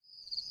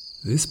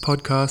This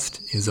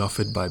podcast is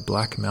offered by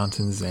Black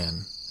Mountain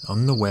Zen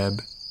on the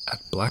web at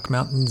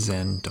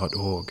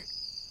blackmountainzen.org.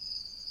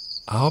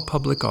 Our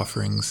public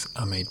offerings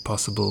are made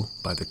possible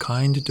by the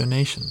kind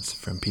donations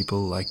from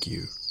people like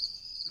you.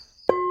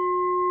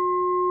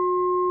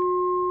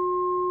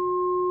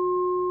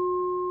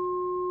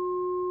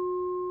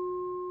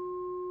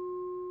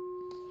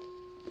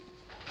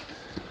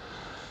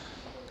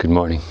 Good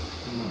morning.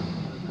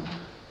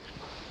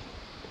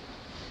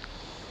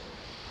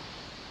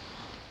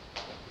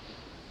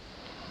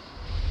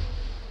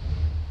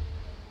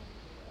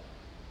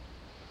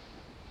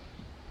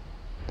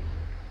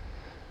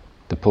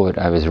 The poet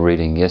I was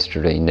reading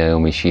yesterday,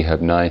 Naomi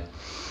Shihab Nye,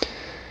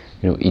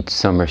 each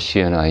summer she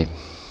and I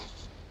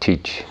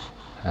teach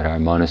at our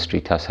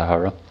monastery,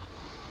 Tassajara.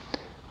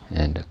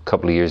 And a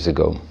couple of years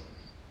ago,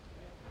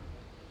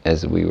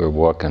 as we were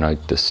walking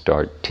out to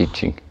start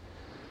teaching,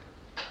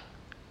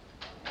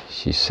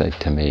 she said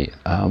to me,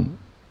 I'm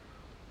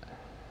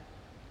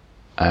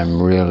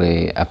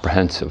really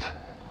apprehensive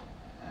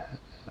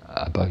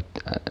about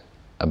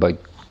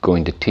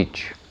going to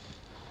teach.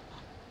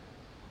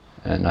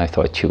 And I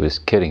thought she was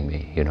kidding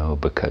me,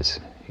 because,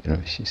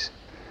 she's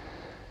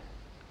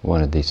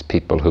one of these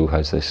people who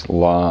has this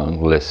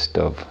long list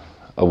of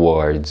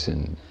awards,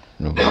 and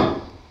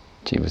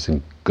she was a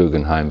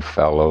Guggenheim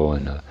Fellow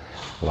and a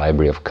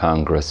Library of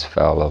Congress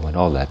Fellow and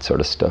all that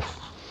sort of stuff.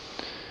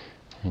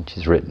 And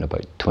she's written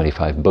about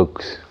 25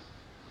 books.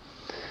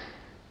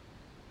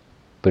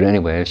 But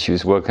anyway, as she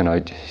was working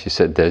out, she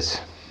said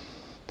this.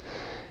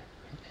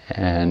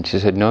 And she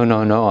said, no,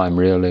 I'm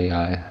really,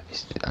 I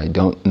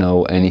don't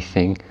know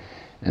anything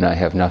and I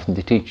have nothing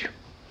to teach.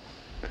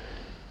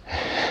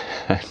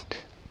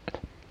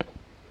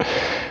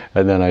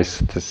 And then I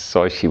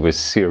saw she was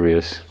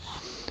serious.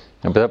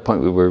 And by that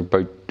point we were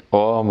about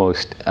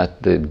almost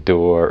at the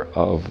door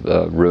of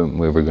the room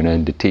where we were going to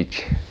end to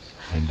teach.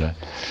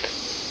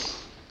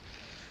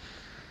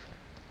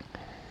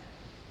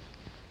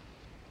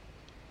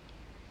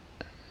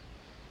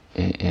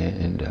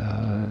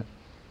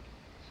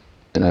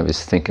 And I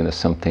was thinking of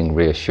something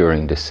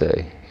reassuring to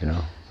say,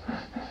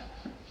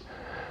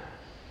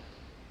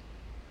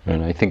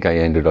 And I think I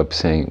ended up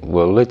saying,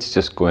 well, let's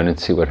just go in and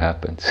see what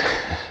happens.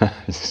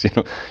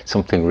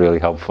 Something really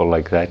helpful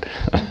like that.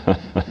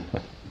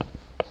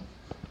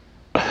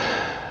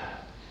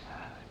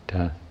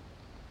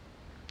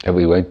 And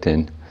we went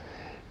in,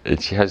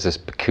 and she has this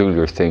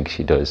peculiar thing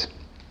she does.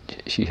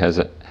 She has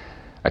a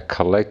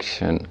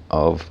collection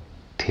of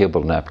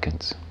table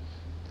napkins.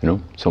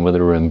 Some of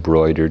them are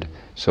embroidered,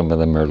 some of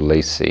them are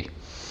lacy.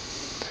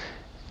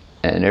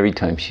 And every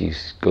time she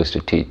goes to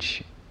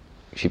teach,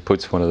 she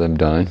puts one of them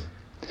down,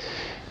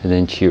 and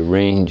then she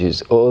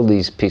arranges all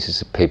these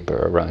pieces of paper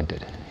around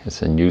it.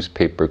 It's a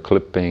newspaper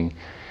clipping,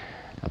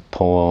 a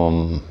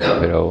poem,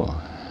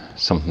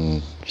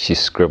 something she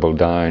scribbled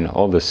down,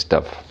 all this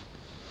stuff.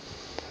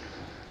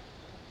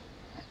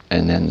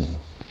 And then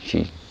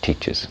she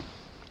teaches.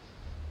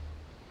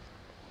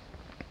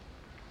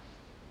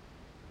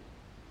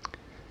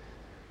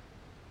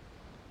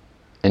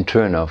 And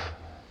true enough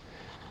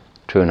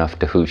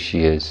to who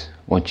she is,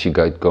 once she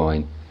got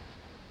going,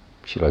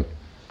 she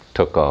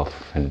took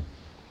off and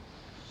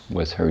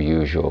was her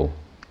usual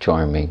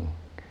charming,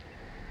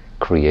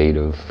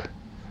 creative,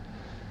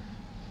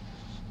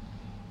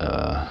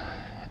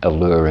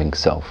 alluring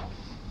self.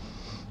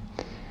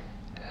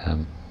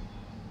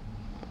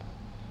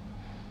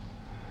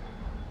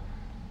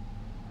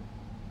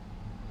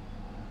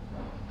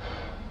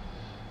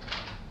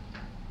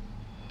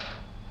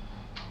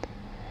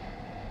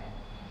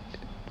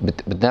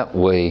 But that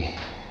way,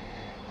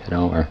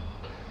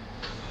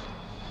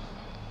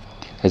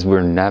 as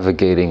we're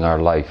navigating our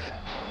life,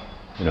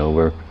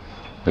 we're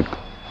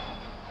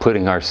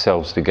putting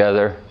ourselves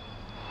together,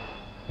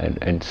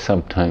 and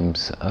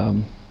sometimes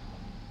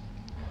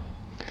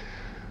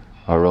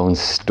our own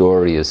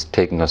story is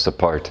taking us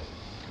apart.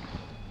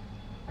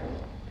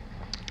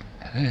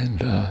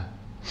 And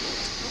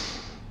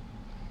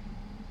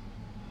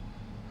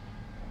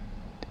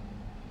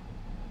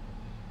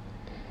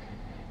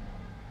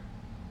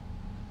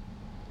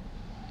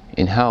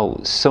in how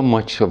so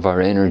much of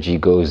our energy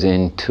goes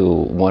into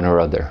one or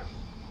other,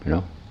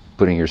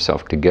 putting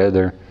yourself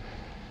together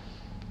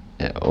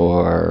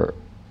or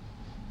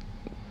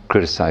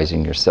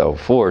criticizing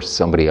yourself or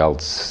somebody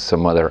else,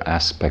 some other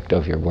aspect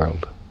of your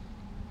world.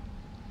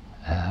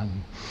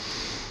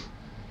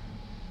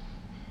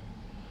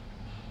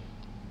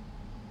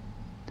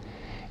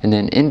 And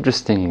then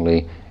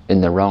interestingly,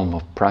 in the realm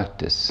of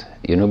practice,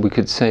 we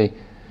could say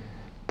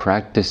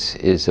practice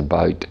is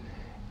about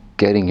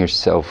getting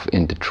yourself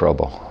into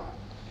trouble.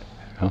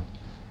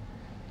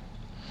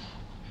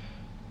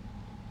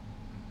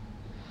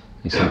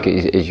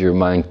 As your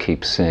mind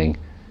keeps saying,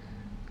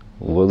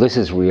 well, this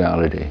is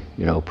reality,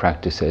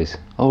 practice says,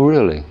 oh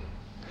really?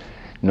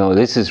 No,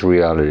 this is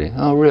reality.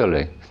 Oh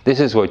really? This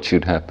is what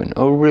should happen.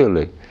 Oh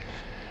really?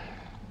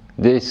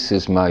 This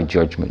is my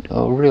judgment.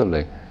 Oh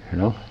really?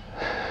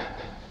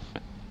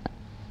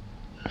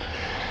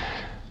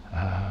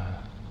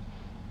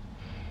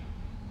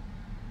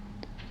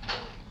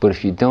 But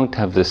if you don't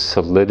have the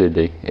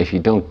solidity, if you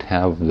don't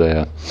have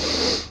the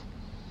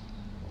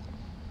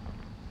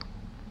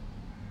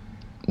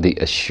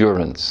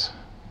assurance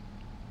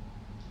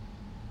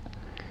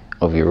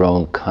of your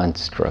own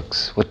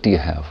constructs, what do you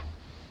have?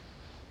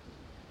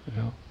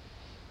 You know?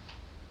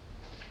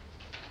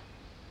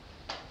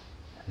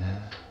 Yeah.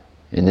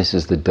 And this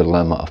is the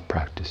dilemma of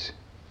practice.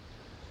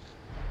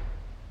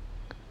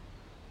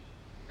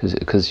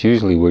 Because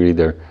usually we're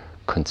either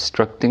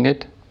constructing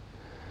it,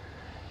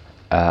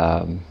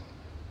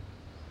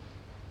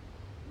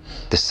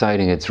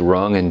 deciding it's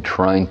wrong and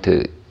trying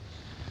to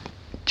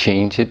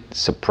change it,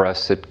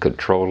 suppress it,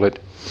 control it,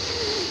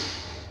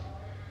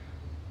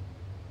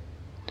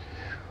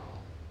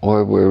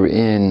 or we're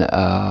in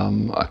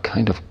a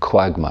kind of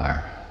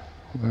quagmire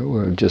where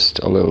we're just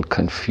a little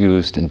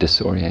confused and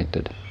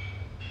disoriented.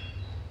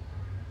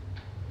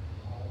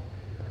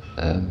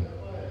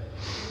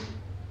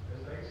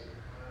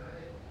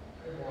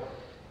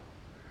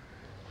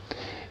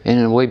 And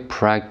in a way,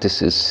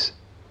 practice is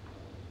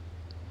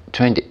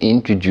trying to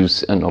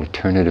introduce an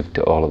alternative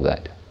to all of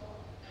that.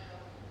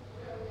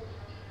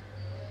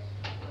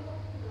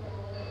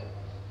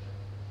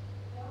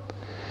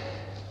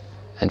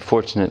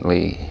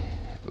 Unfortunately,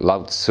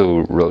 Lao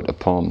Tzu wrote a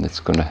poem that's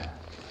going to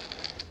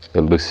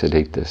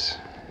elucidate this.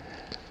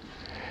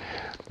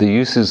 The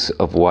uses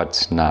of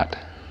what's not.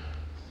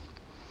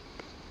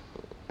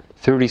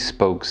 30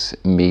 spokes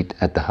meet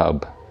at the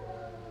hub.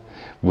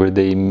 Where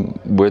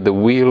the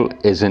wheel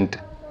isn't,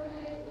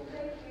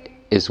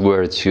 is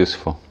where it's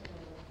useful.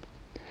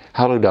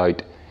 Hollowed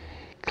out,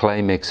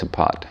 clay makes a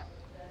pot.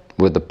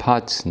 Where the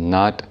pot's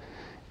not,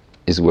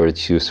 is where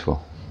it's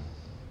useful.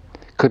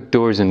 Cut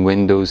doors and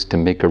windows to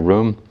make a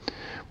room.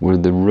 Where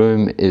the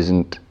room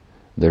isn't,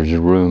 there's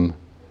room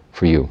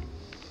for you.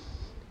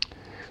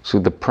 So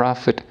the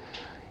profit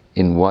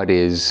in what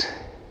is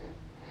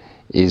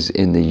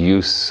in the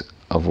use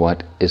of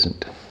what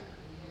isn't.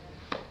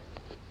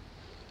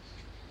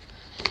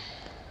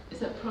 Is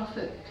that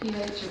profit,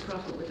 PH or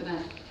profit with an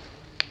F?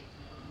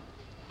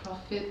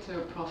 Profit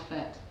or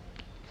prophet?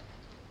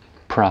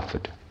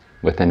 Profit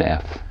with an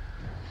F.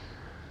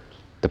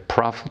 The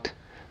profit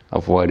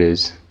of what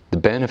is, the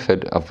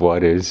benefit of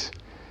what is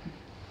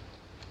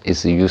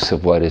the use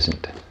of what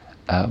isn't.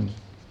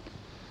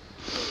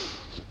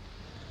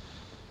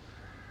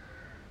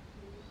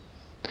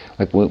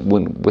 Like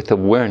when with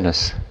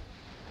awareness,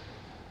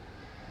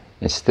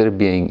 instead of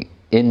being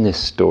in this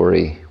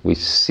story, we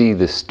see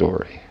the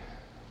story.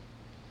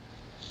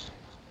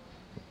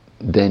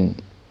 Then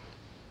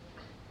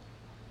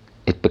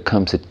it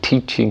becomes a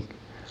teaching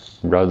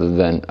rather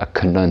than a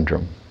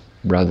conundrum,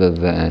 rather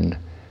than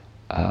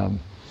a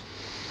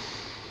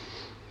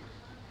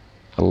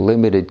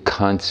limited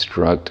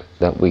construct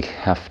that we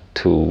have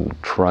to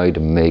try to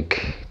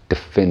make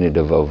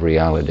definitive of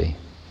reality.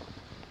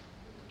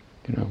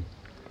 You know,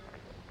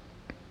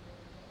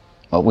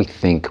 what we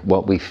think,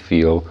 what we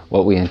feel,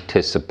 what we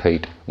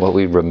anticipate, what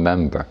we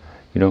remember,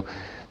 you know,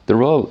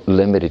 they're all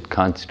limited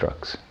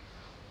constructs.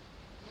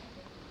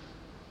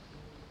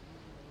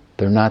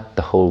 They're not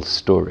the whole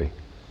story.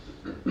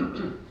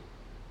 And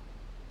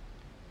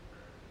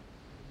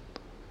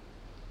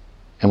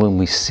when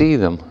we see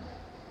them,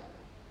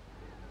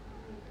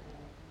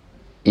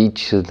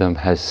 each of them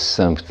has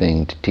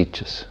something to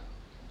teach us.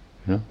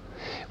 You know?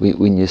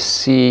 When you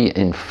see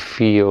and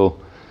feel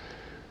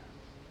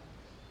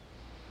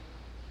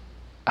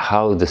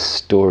how the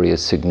story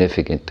is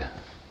significant,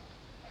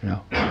 you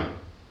know,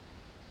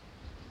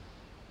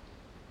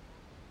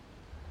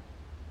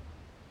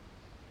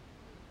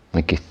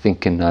 like you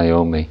think in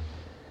Naomi,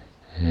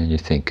 and you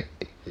think,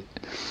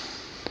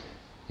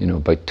 you know,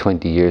 about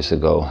 20 years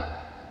ago,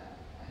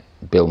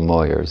 Bill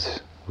Moyers,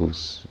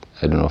 who's,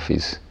 I don't know if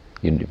he's,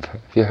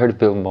 have you heard of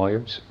Bill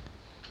Moyers?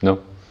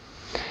 No?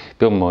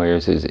 Bill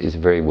Moyers is a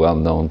very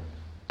well-known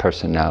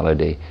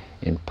personality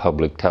in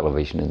public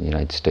television in the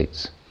United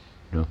States.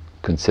 You know,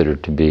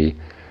 considered to be,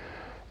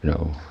 you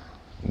know,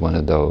 one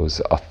of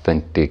those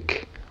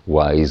authentic,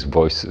 wise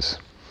voices.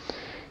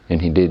 And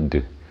he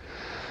did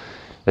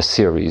a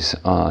series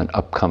on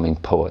upcoming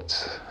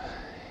poets.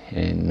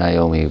 And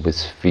Naomi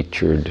was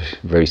featured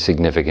very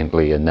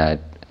significantly in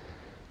that,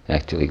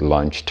 actually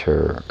launched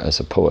her as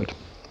a poet.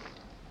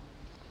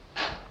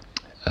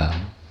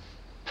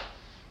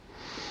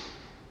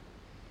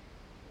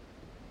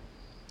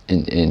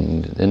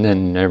 And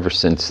then ever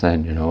since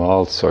then, you know,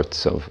 all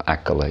sorts of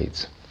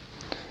accolades.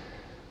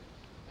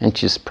 And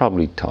she's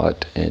probably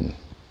taught in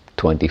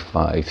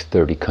 25,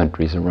 30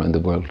 countries around the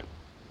world.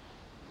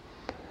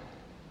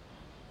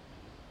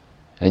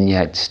 And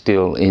yet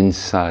still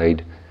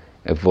inside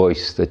a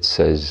voice that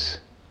says,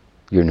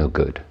 you're no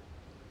good.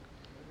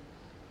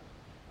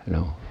 You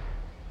know?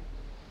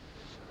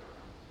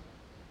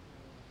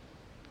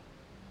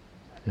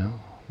 You know,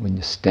 when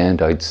you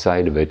stand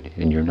outside of it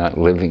and you're not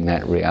living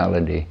that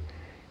reality,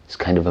 it's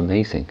kind of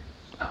amazing.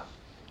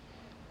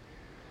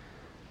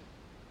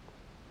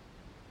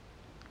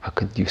 How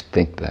could you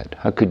think that?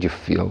 How could you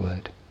feel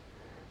that?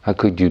 How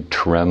could you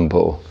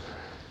tremble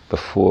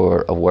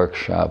before a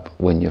workshop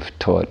when you've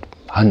taught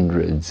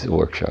hundreds of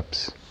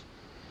workshops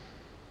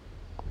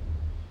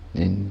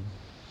in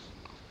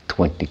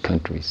 20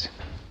 countries.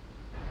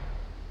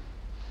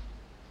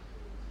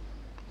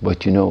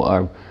 But you know,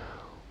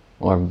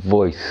 our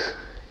voice,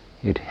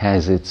 it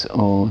has its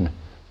own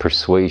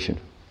persuasion.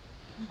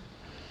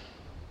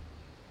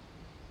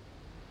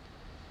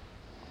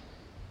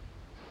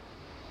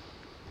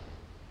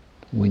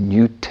 When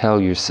you tell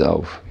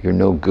yourself you're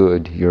no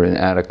good, you're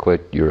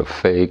inadequate, you're a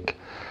fake,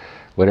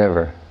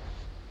 whatever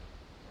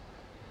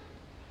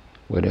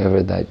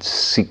that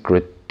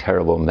secret,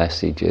 terrible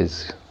message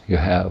is you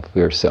have for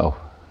yourself,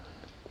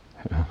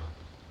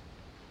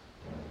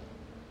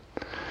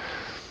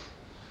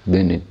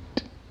 then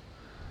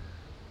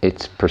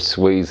it's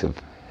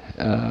persuasive.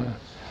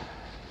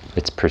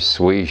 Its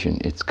persuasion,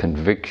 its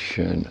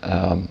conviction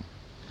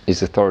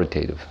is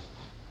authoritative.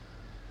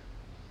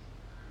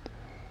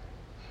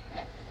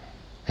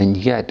 And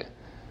yet,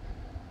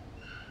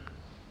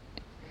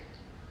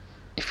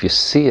 if you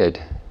see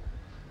it,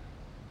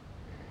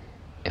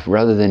 if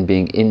rather than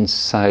being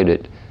inside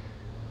it,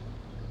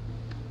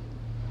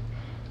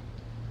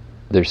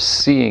 they're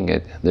seeing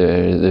it,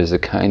 there's a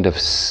kind of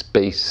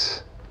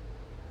space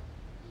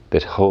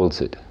that holds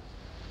it.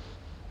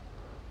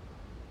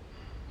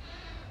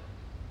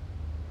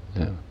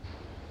 Yeah.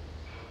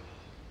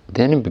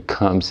 Then it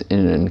becomes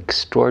an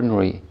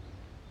extraordinary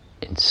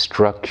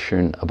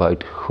instruction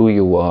about who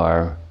you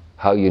are,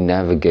 how you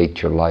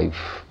navigate your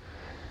life,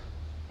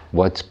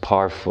 what's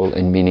powerful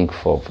and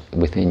meaningful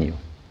within you.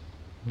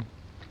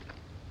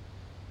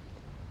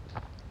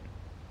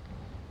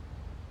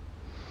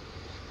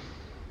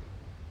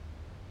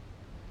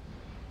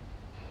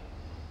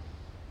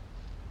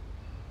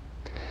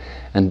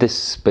 And this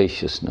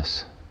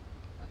spaciousness,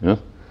 you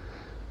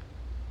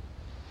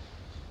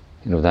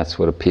know, that's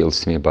what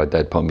appeals to me about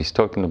that poem. He's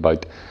talking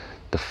about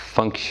the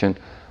function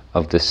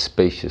of the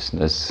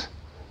spaciousness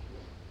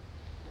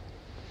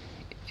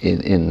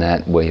in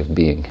that way of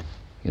being.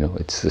 You know,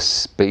 it's the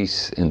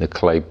space in the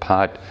clay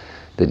pot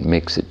that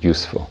makes it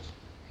useful.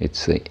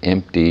 It's the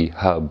empty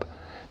hub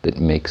that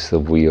makes the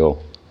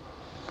wheel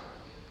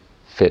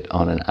fit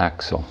on an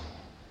axle.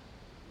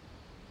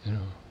 You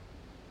know.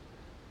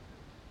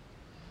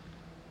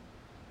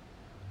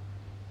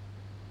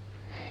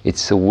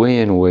 It's the way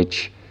in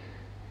which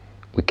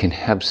we can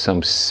have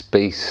some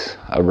space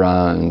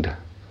around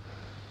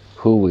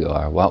who we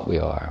are,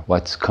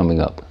 what's coming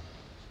up.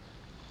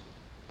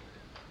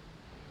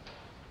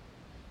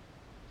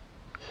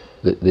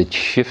 That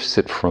shifts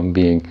it from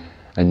being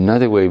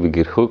another way we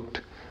get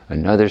hooked,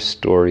 another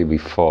story we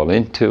fall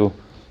into,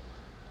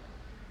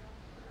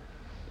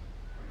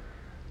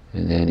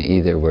 and then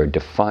either we're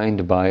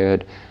defined by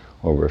it,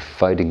 or we're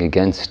fighting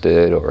against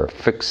it, or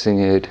fixing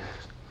it,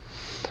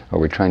 or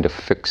we're trying to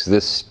fix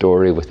this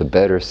story with a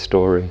better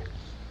story.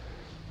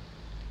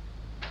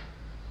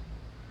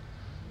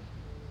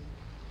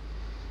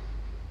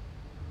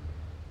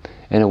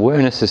 And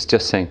awareness is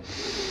just saying,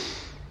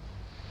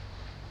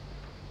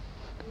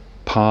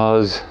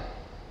 pause,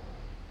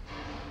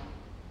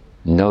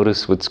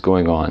 notice what's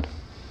going on.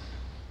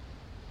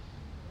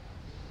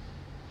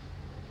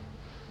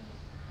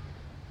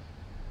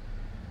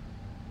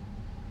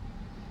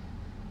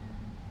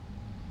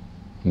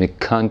 Make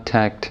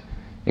contact,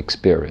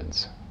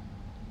 experience.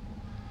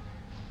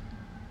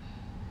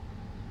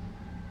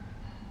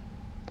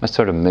 I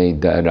sort of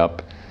made that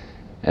up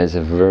as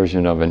a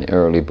version of an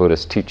early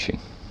Buddhist teaching.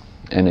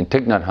 And in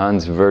Thich Nhat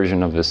Hanh's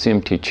version of the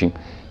same teaching,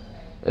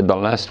 the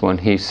last one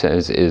he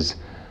says is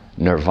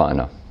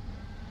nirvana.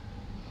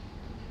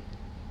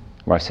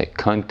 Where I say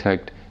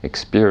contact,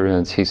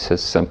 experience, he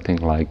says something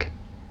like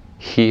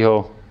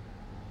heal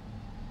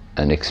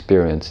and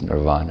experience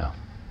nirvana.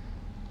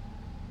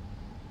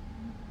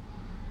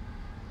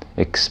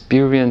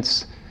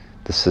 Experience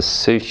the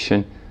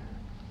cessation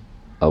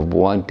of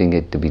wanting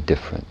it to be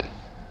different.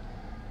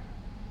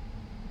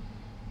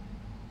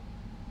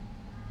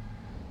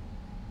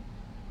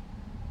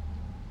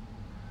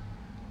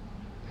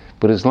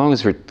 But as long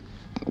as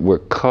we're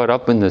caught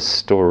up in this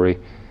story,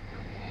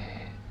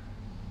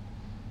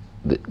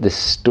 the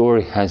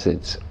story has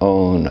its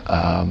own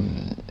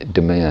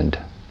demand,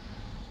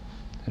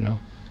 you know.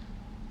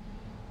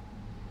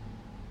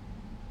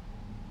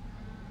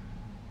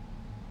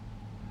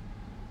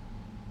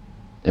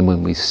 And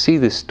when we see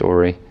the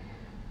story,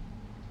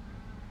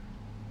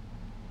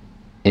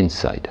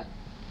 inside,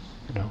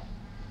 you know,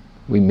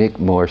 we make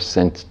more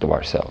sense to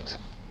ourselves.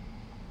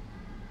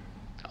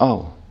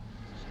 Oh,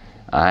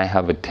 I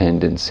have a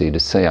tendency to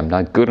say I'm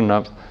not good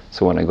enough,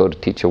 so when I go to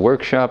teach a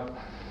workshop,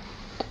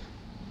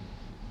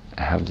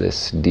 I have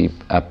this deep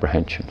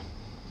apprehension.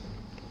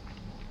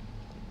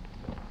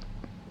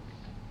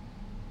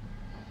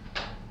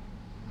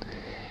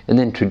 And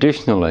then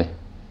traditionally,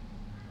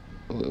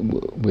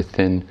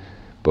 within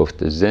both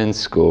the Zen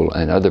school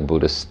and other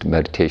Buddhist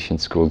meditation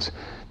schools,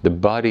 the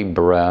body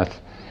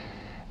breath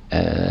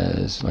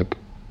as like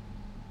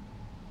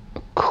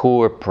a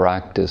core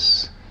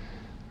practice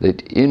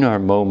that in our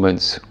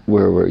moments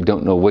where we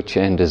don't know which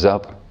end is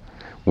up,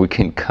 we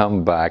can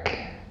come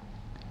back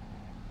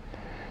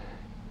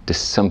to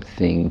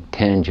something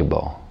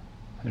tangible,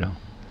 you know.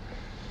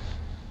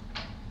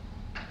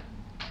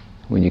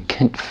 When you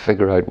can't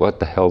figure out what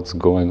the hell's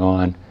going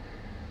on,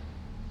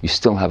 you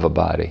still have a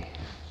body.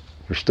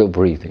 You're still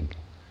breathing.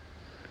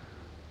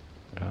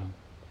 You know?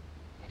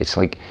 It's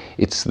like,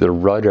 it's the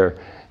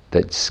rudder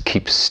that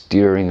keeps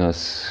steering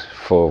us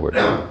forward.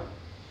 And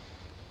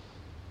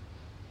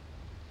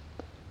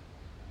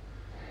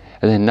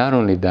then not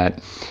only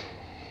that,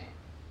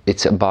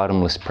 it's a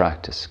bottomless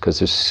practice,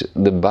 because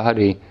the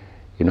body,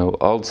 you know,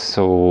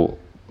 also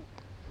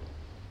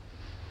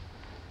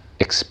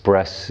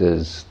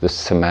expresses the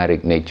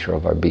somatic nature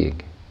of our being.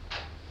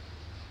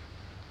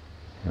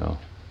 You know,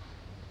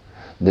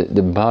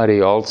 the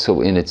body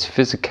also, in its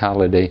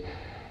physicality,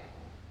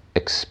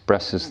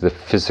 expresses the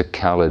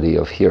physicality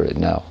of here and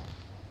now.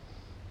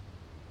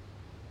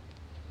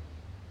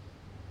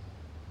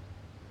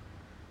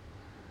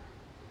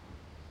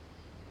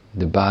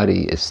 The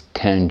body is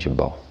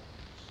tangible.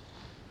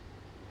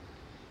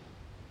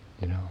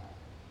 You know,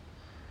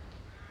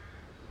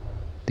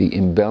 the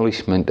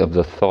embellishment of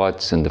the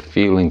thoughts and the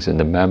feelings and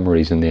the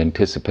memories and the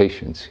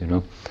anticipations, you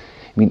know.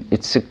 I mean,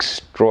 it's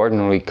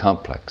extraordinarily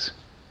complex.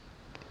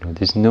 You know,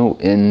 there's no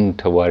end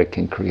to what it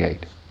can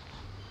create.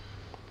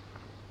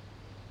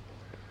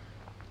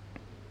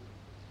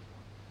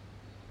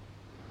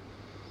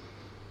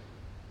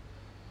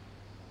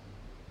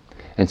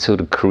 And so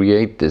to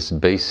create this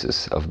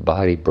basis of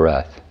body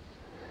breath,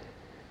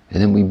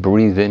 and then we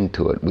breathe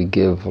into it, we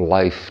give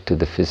life to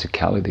the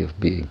physicality of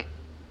being.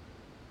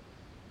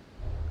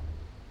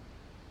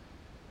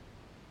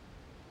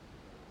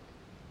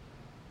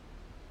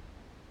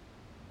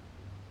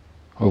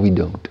 Or we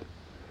don't,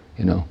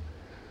 you know.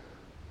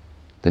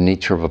 The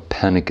nature of a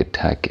panic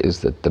attack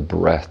is that the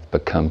breath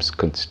becomes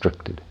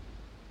constricted.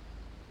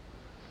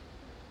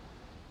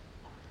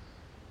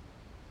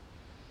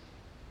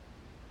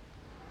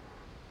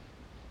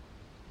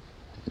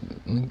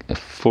 A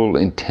full,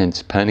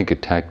 intense panic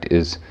attack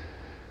is,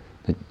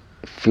 it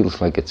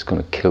feels like it's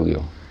going to kill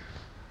you.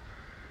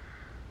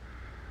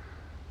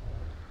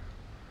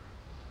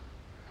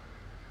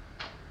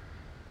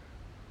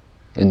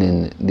 And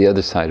then the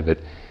other side of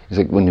it is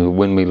like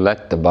when we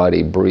let the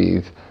body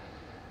breathe,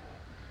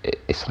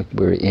 it's like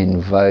we're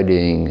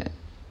inviting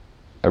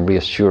a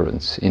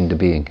reassurance into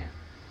being.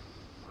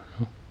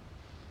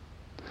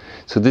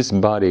 So this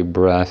body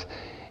breath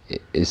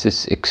is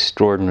this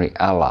extraordinary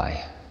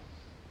ally.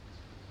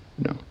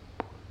 You know,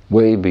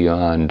 way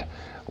beyond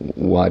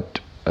what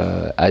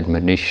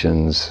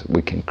admonitions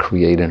we can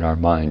create in our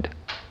mind.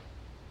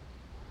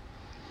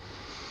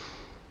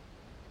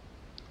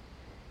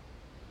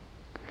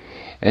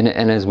 And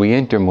as we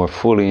enter more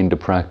fully into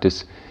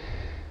practice,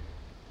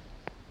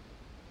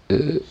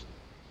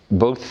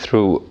 both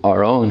through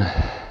our own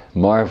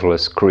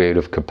marvelous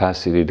creative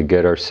capacity to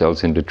get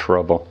ourselves into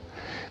trouble,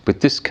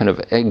 but this kind of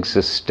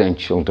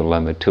existential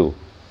dilemma too,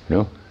 you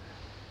know?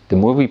 The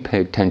more we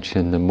pay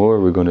attention, the more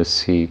we're going to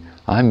see,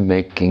 I'm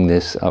making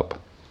this up.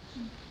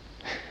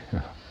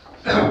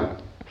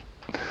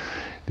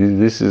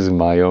 This is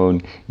my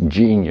own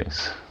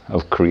genius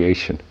of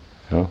creation,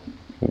 you know,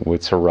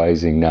 what's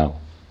arising now.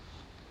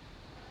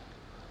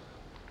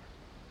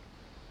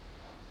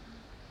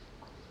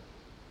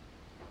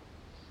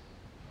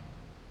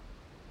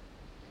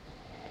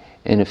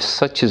 And if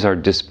such is our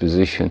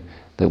disposition,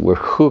 that we're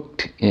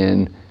hooked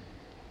in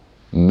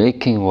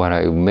making what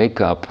I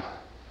make up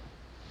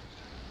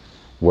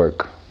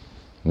work,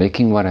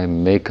 making what I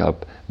make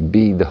up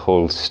be the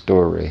whole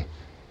story,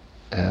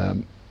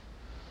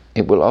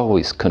 it will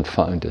always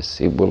confound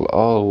us. It will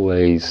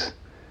always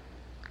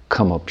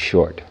come up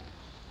short.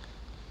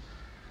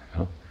 You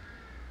know?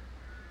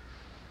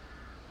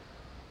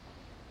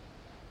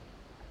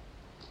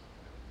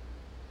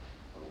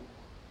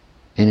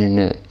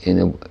 And in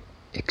a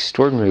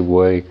extraordinary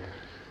way,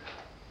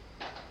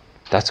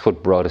 that's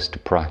what brought us to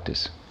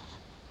practice.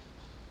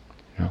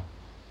 You know?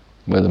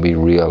 Whether we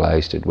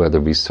realized it,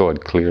 whether we saw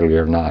it clearly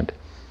or not.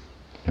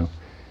 You know?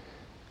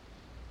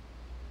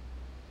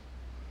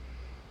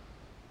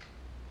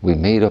 We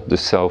made up the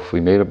self, we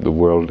made up the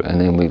world, and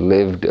then we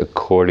lived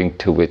according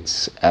to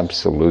its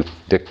absolute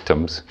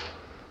dictums.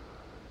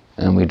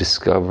 And we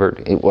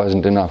discovered it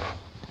wasn't enough.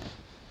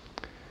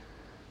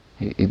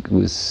 It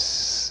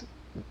was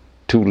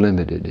too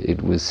limited,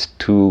 it was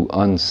too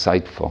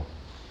unsightful.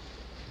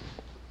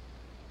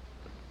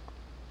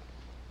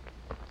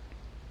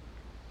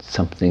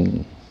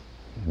 Something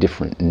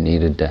different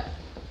needed to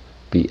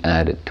be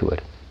added to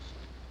it.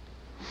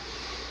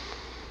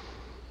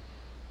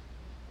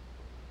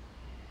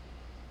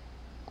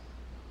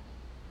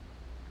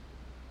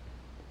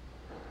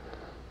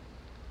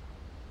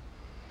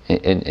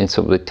 And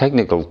so the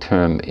technical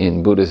term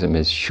in Buddhism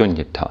is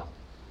shunyata.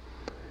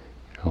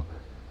 You know,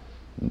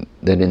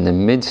 that in the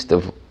midst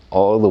of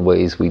all the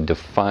ways we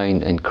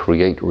define and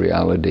create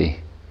reality,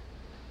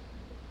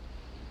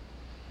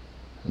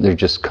 they're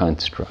just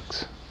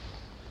constructs.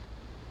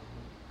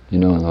 You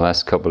know, in the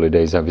last couple of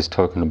days I was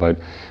talking about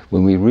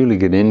when we really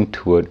get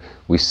into it,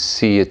 we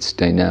see it's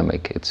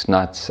dynamic, it's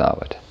not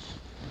solid.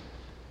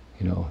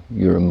 You know,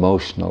 your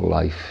emotional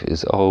life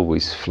is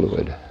always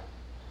fluid.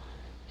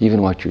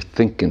 Even what you're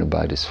thinking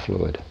about is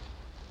fluid.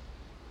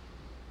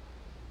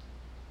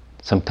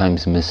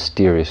 Sometimes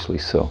mysteriously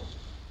so,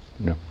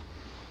 you know.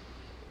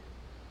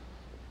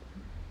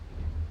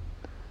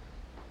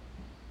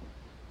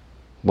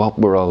 What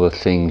were all the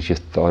things you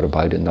thought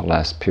about in the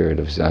last period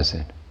of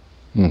Zazen?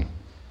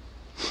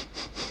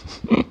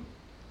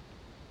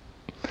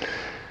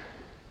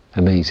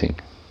 Amazing.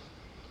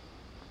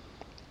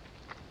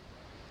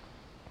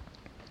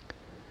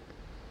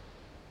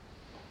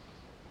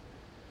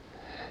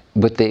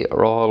 But they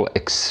are all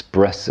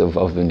expressive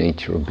of the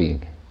nature of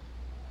being.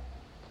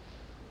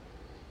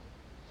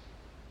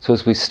 So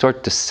as we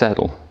start to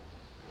settle,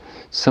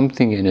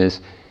 something in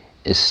us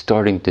is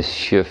starting to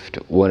shift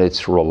what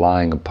it's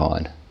relying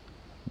upon,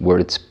 where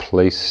it's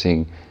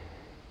placing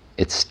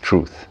its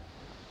truth.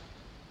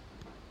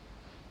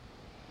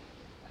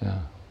 Yeah.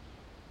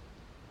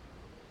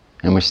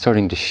 And we're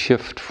starting to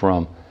shift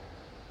from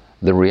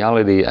the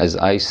reality as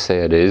I say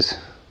it is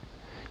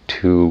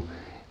to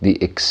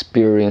the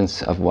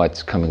experience of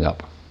what's coming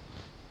up.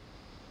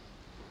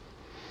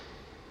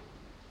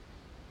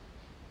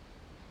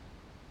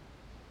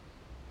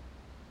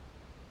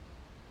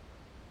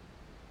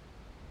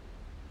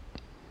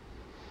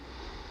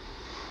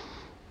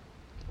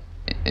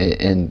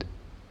 And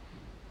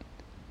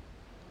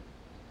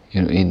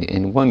you know,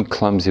 in one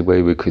clumsy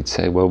way we could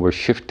say, well, we're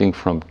shifting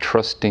from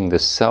trusting the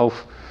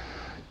self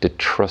to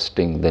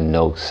trusting the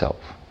no self.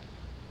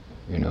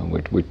 You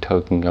know, we're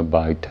talking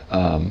about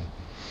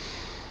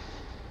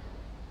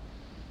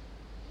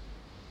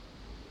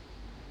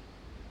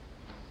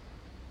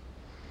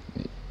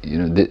you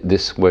know,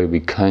 this way we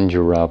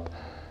conjure up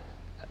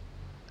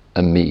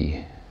a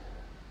me,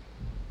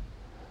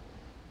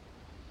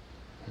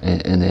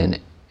 and then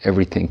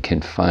everything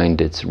can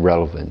find its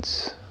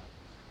relevance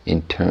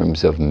in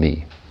terms of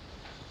me.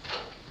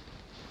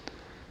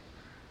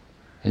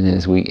 And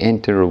as we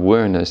enter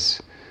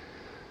awareness,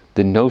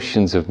 the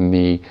notions of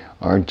me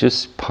are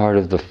just part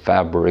of the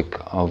fabric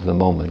of the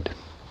moment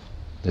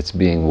that's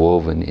being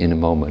woven in a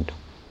moment.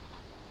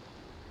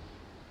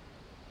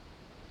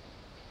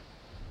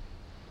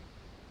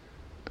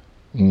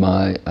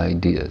 My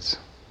ideas,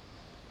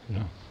 you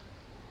know.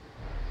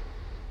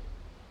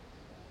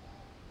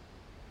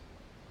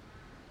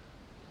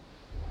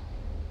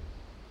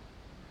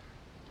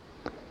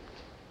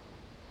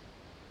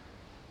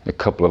 A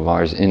couple of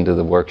hours into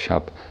the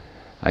workshop,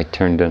 I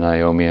turned to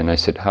Naomi and I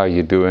said, "How are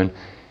you doing?"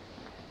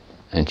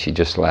 And she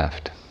just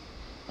laughed.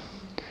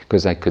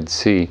 Because I could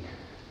see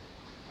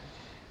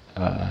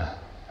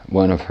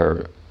one of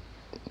her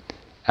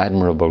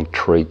admirable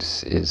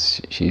traits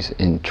is she's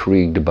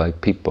intrigued by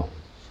people.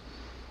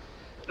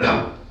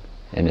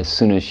 And as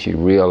soon as she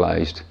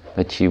realized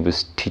that she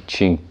was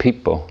teaching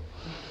people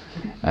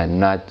and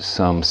not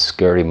some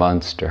scary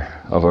monster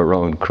of her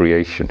own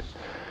creation,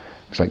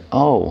 it's like,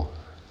 oh,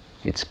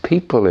 it's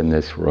people in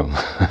this room.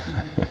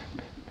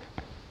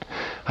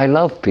 I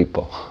love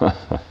people.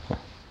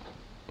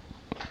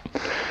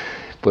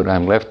 But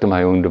I'm left to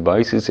my own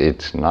devices,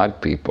 it's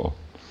not people.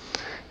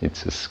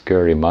 It's a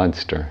scary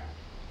monster.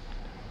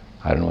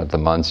 I don't know what the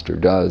monster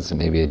does.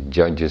 Maybe it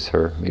judges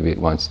her. Maybe it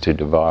wants to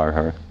devour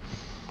her.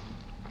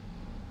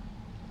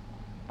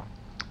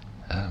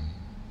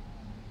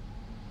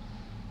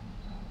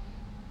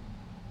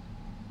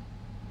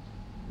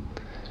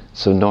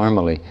 So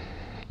normally,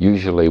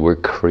 usually we're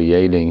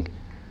creating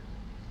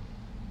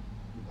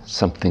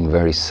something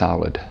very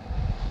solid.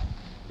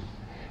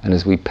 And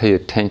as we pay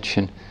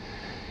attention,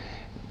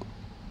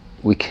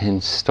 we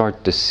can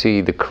start to see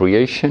the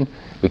creation,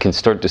 we can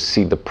start to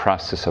see the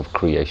process of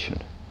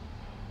creation.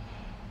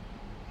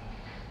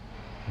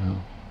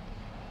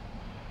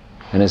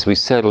 And as we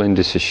settle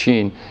into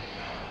Sesshin,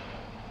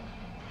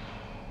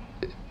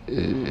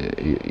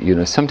 you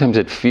know, sometimes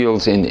it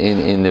feels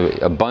in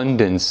the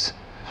abundance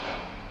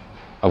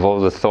of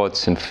all the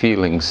thoughts and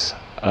feelings,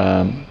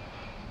 there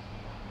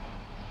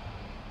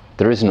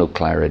is no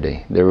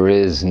clarity, there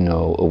is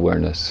no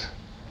awareness.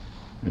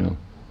 You know,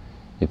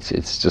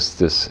 it's just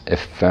this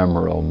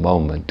ephemeral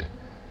moment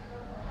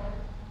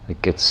that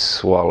gets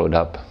swallowed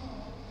up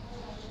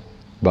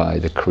by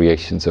the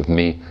creations of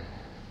me.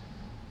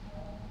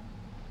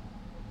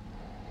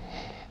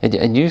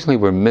 And usually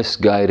we're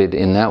misguided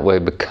in that way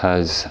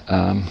because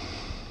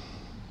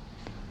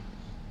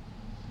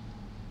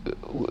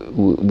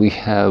we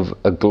have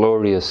a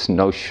glorious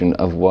notion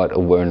of what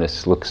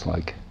awareness looks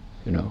like,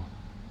 you know.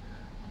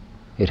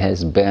 It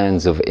has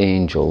bands of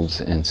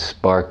angels and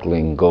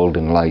sparkling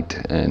golden light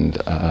and,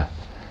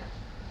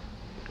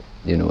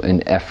 you know,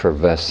 an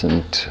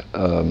effervescent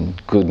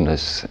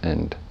goodness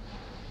and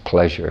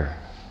pleasure.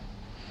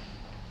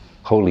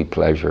 Holy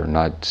pleasure,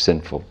 not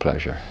sinful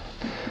pleasure.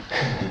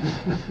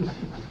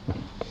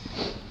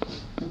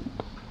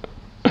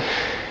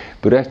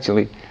 But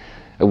actually,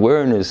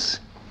 awareness,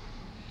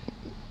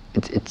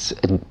 it's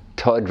a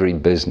tawdry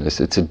business.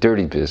 It's a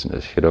dirty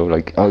business, you know,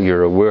 like, oh,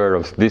 you're aware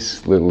of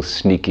this little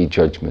sneaky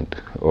judgment,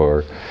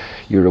 or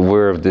you're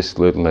aware of this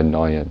little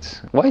annoyance.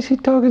 Why is he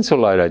talking so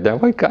loud like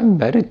that? Why, I'm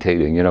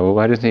meditating, you know,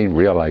 why doesn't he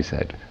realize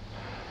that?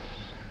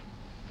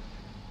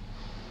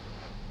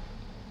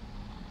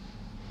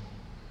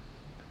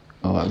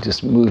 Oh, I'll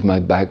just move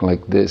my back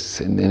like this,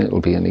 and then it'll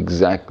be in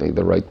exactly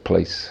the right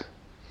place.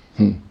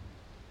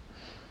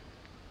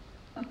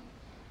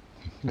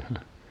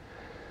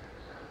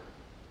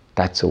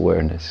 That's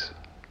awareness,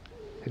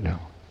 you know.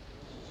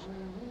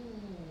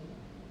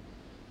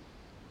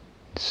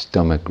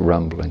 Stomach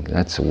rumbling,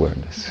 that's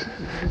awareness.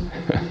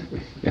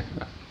 Yeah.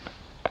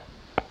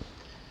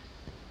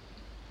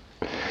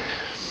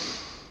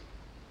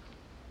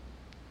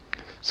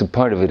 So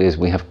part of it is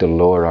we have to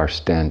lower our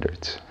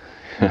standards.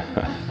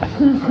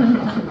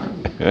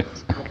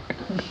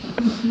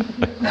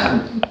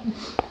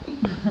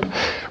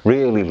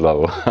 Really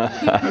low.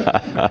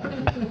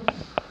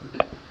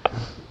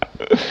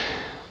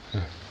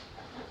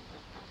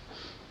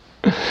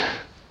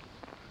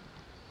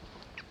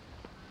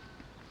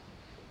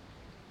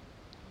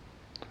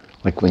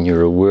 Like when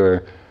you're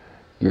aware,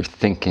 you're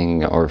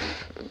thinking or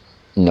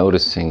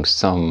noticing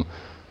some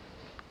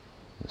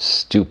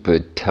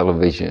stupid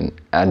television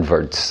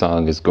advert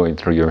song is going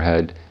through your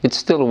head, it's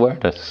still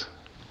awareness.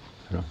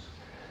 You know?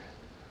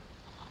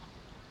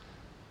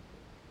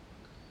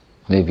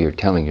 Maybe you're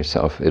telling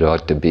yourself it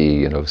ought to be,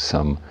 you know,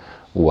 some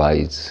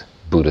wise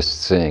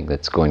Buddhist saying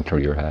that's going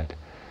through your head.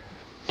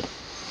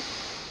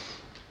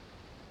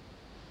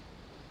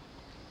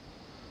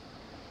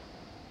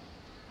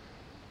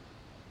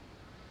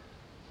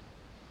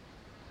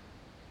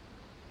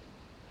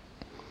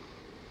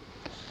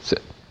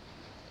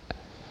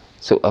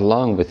 So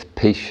along with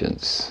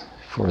patience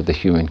for the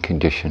human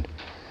condition,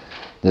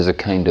 there's a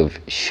kind of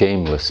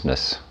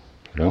shamelessness,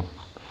 you know?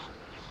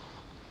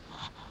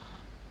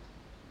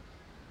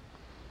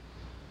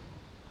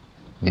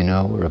 You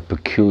know, we're a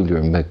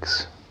peculiar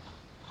mix,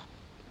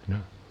 you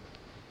know?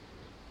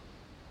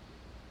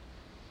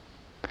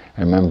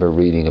 I remember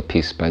reading a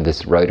piece by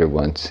this writer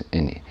once,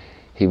 and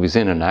he was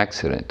in an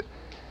accident,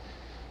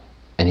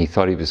 and he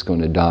thought he was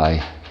going to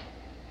die.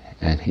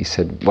 And he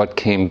said, what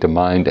came to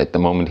mind at the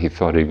moment he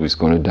thought he was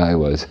going to die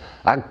was,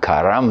 ah,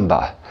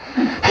 caramba!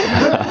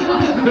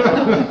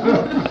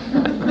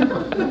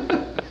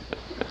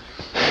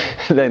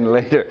 Then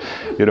later,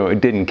 you know,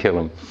 it didn't kill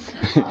him.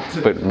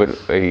 but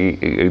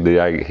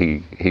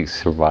he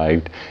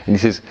survived. And he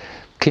says,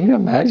 can you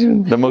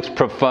imagine the most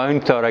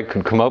profound thought I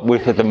could come up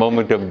with at the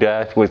moment of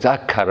death was, ah,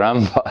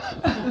 caramba!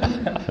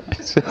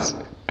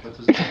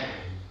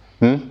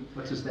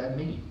 What does that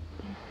mean?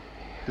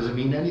 Does it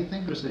mean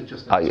anything, or is it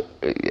just...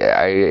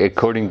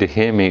 according to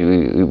him,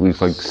 it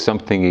was like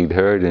something he'd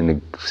heard in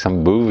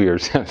some movie or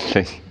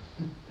something.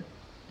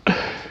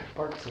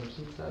 Bart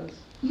Simpson says.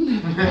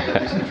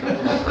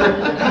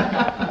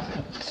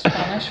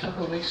 Spanish for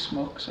holy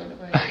smoke, sort of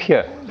way.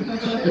 Yeah.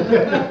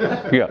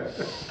 Yeah.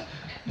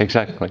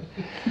 Exactly.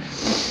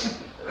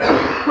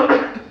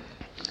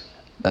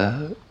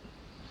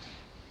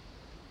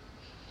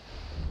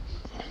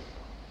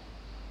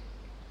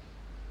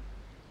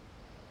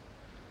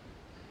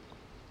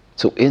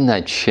 So in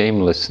that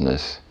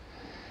shamelessness,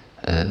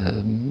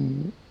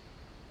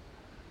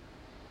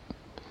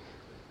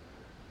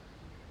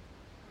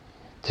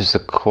 there's a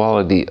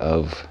quality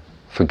of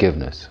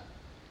forgiveness,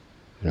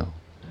 you know.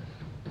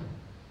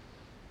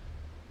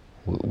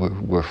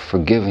 We're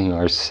forgiving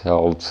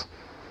ourselves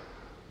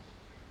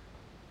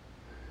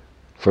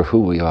for who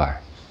we are.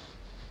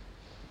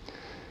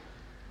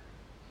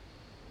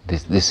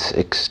 This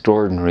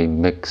extraordinary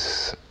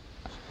mix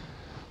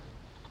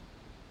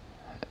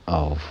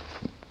of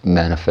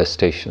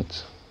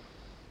manifestations.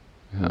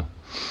 Yeah.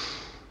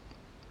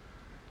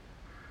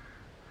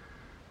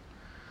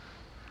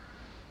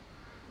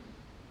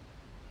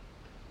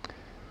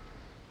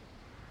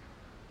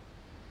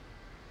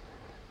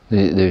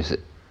 There's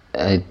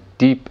a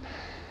deep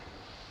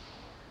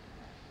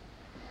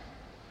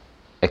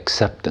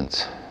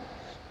acceptance.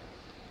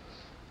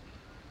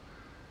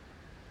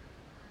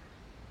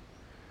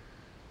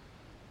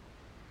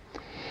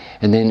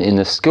 And then in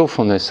the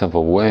skillfulness of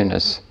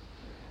awareness,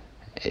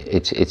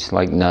 it's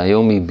like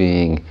Naomi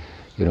being,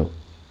 you know,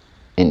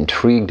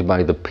 intrigued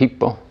by the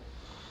people,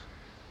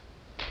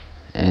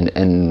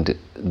 and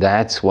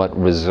that's what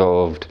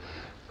resolved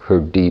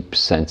her deep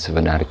sense of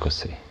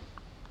inadequacy,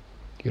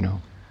 you know.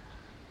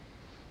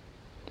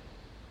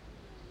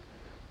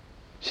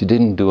 She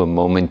didn't do a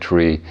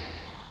momentary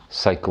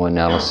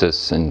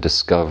psychoanalysis and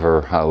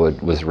discover how it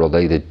was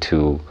related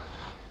to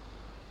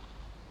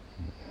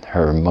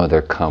her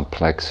mother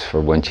complex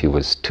for when she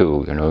was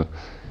 2, you know.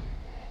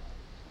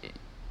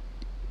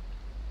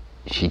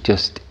 She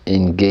just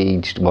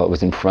engaged what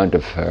was in front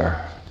of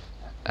her,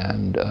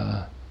 and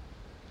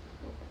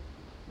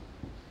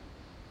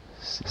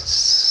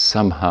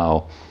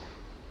somehow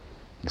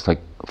it's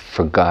like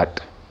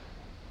forgot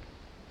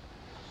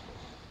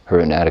her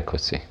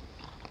inadequacy,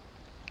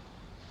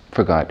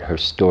 forgot her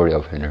story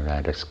of her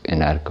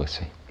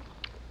inadequacy.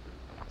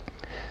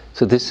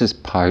 So this is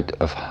part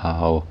of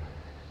how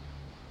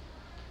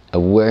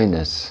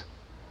awareness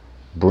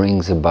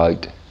brings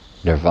about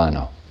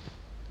nirvana.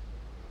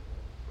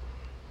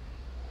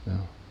 Yeah.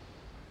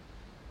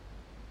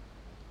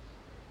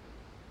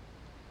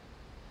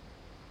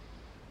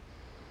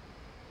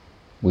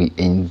 We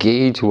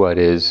engage what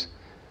is,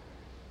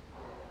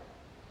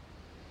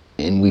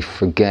 and we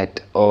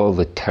forget all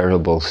the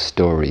terrible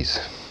stories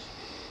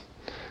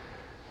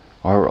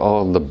or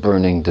all the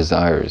burning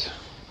desires.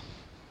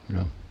 You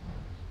know?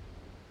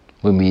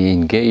 When we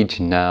engage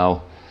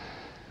now,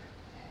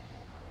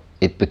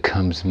 it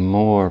becomes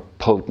more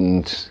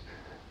potent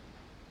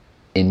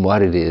in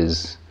what it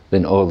is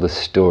than all the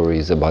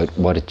stories about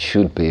what it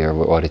should be or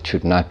what it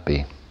should not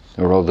be,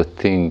 or all the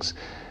things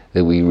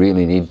that we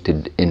really need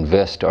to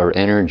invest our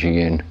energy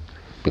in,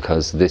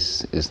 because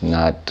this is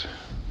not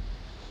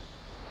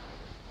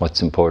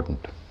what's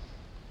important.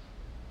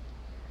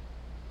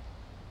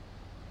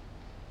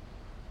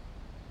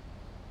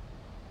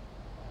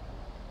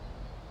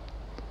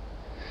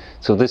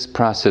 So this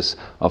process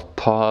of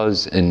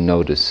pause and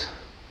notice,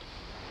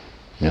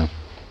 you know,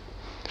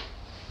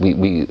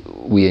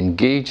 we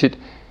engage it,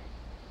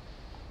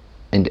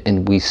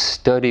 and we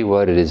study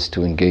what it is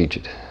to engage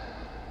it.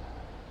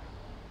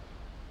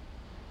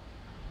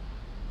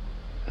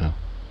 You know?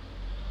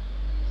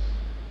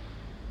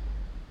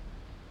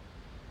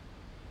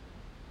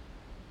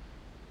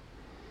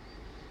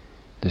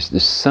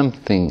 There's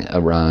something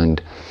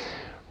around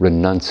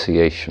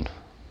renunciation.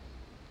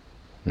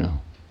 You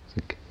know, it's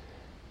like,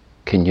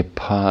 can you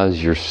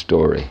pause your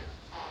story?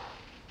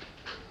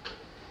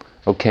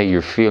 Okay,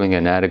 you're feeling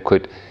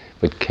inadequate,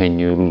 but can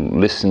you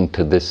listen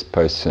to this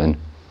person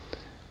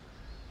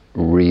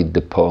read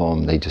the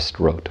poem they just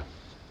wrote?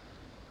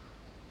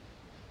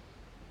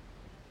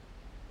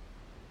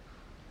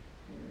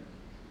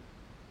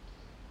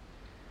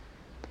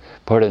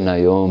 Part of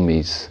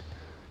Naomi's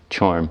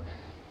charm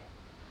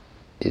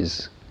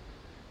is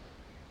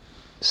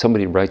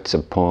somebody writes a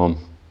poem,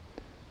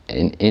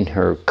 and in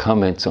her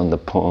comments on the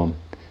poem,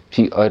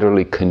 she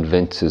utterly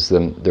convinces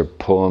them their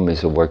poem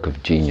is a work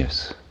of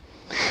genius.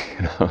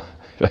 You know,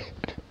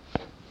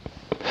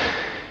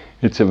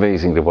 it's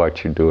amazing to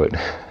watch her do it.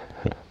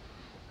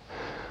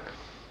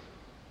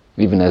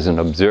 Even as an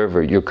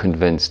observer, you're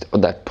convinced, oh,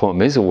 that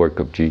poem is a work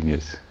of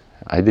genius.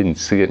 I didn't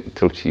see it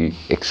until she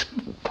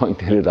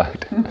pointed it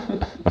out.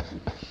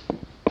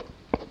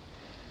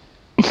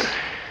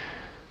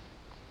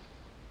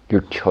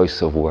 Your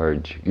choice of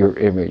words, your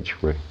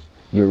imagery,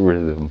 your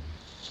rhythm.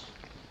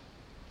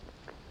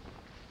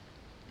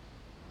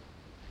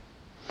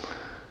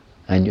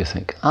 And you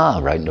think,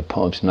 writing a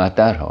poem's not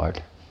that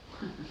hard.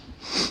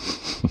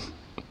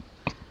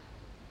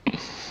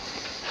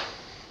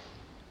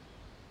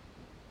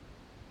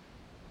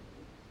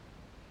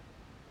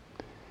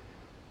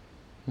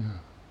 Yeah.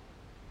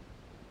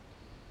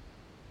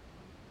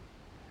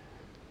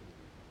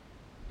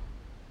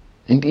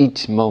 And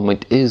each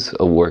moment is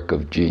a work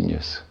of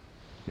genius,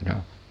 you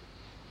know.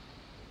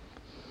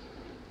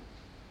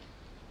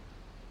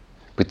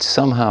 But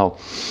somehow,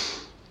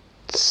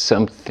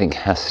 something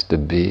has to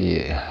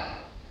be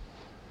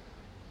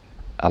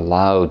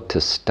allowed to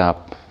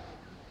stop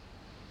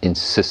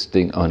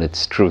insisting on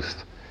its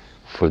truth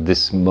for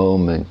this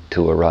moment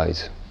to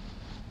arise.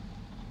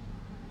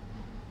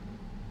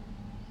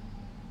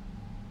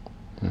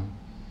 You know?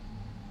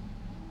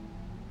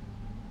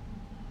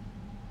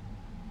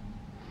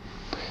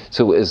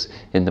 So as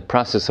in the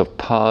process of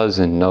pause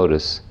and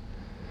notice,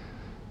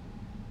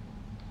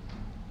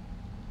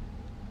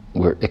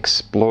 we're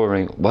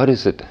exploring what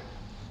is it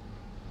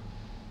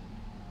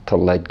to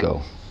let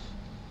go.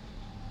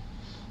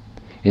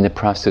 In the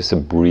process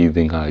of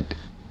breathing out,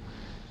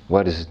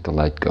 what is it to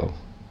let go?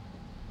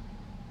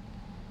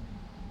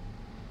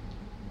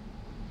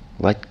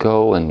 Let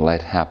go and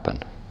let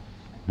happen.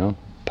 You know?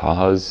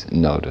 Pause,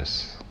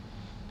 notice.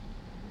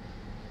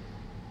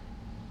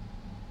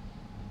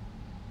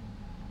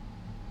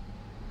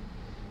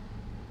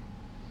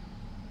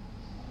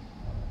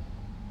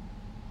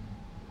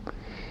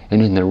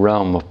 And in the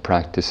realm of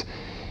practice,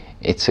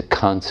 it's a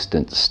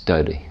constant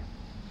study.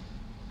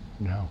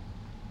 You know?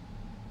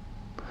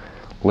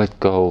 Let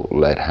go,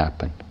 let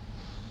happen.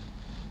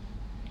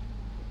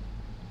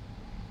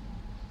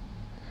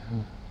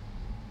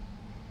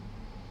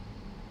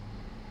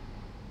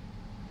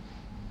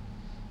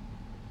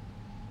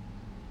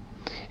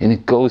 And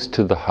it goes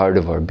to the heart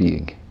of our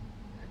being.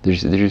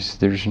 There's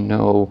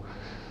no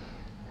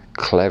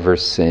clever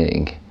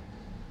saying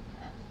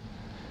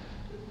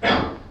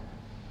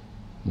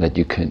that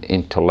you can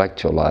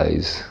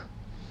intellectualize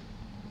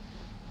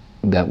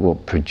that will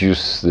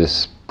produce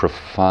this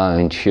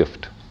profound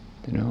shift,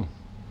 you know.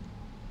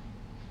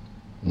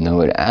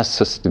 No, it asks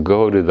us to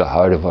go to the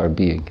heart of our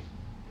being.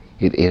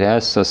 It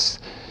asks us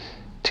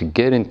to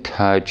get in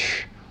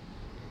touch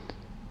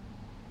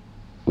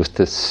with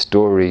the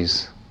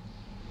stories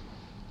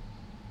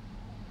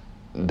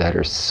that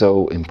are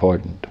so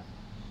important.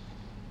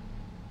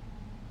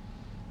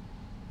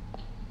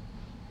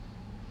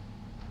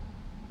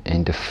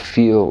 And to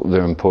feel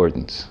their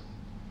importance.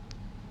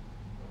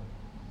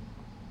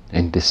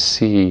 and to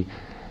see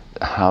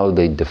how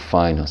they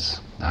define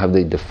us, how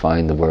they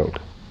define the world.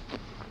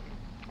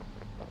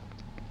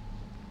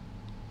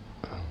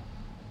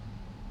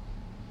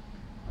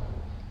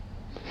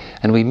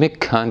 And we make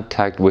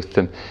contact with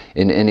them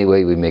in any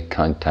way we make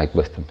contact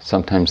with them.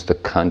 Sometimes the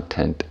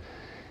content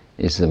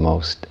is the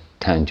most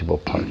tangible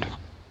part.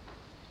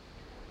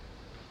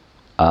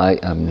 I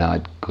am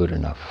not good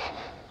enough.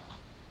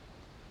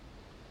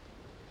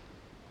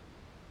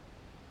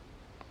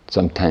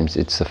 Sometimes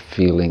it's a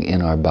feeling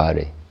in our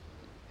body,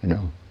 you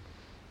know.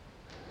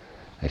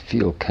 I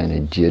feel kind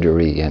of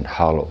jittery and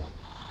hollow.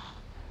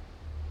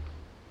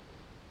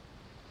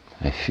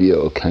 I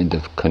feel kind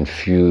of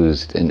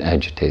confused and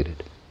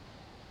agitated.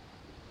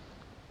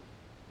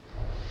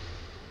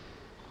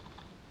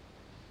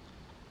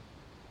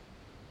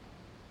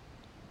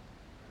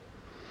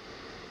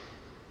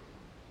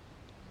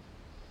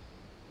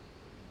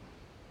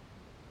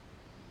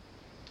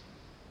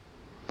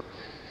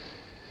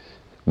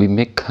 We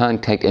make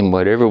contact in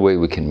whatever way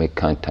we can make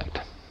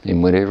contact,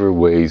 in whatever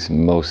way is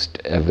most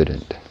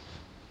evident.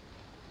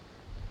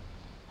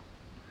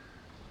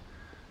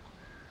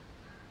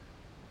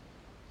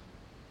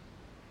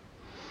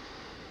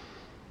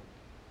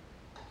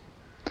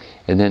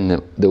 And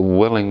then the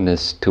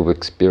willingness to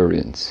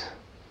experience.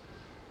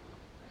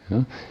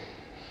 You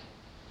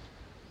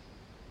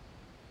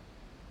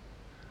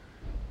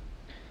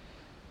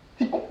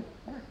know?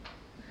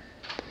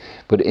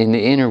 But in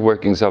the inner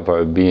workings of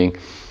our being,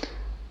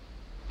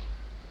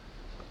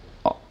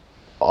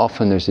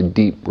 often there's a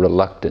deep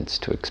reluctance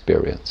to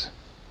experience.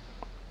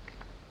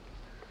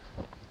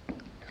 You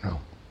know?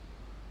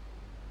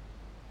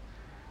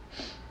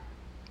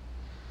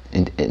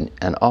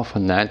 And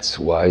often that's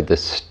why the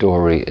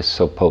story is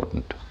so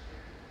potent.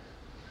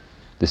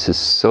 This is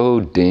so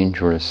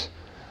dangerous,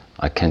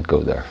 I can't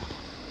go there.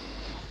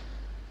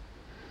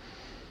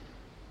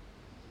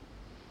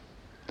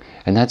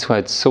 And that's why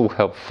it's so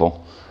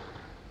helpful,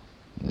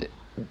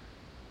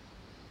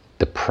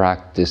 the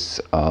practice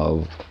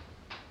of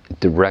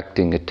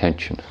directing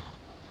attention.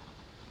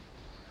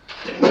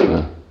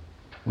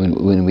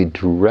 When we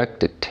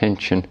direct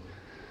attention,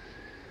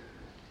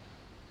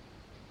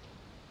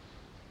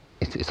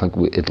 it's like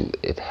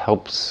it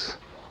helps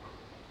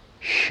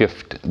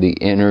shift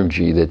the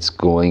energy that's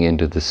going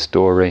into the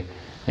story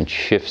and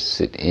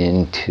shifts it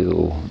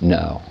into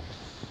now.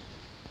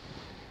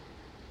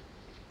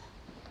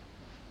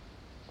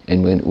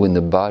 And when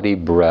the body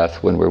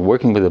breath, when we're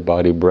working with the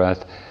body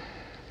breath,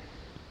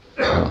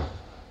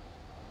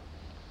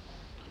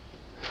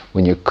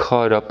 when you're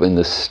caught up in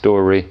the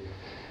story,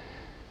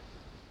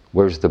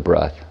 where's the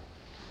breath?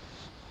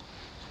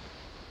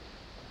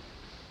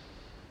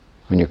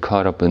 When you're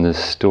caught up in the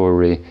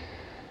story,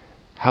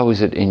 how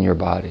is it in your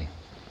body?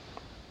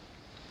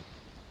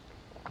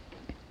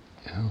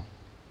 You know?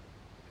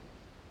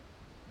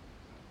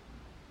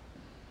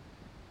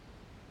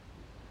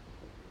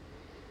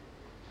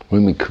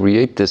 When we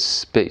create this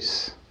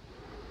space,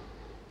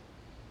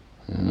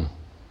 you know,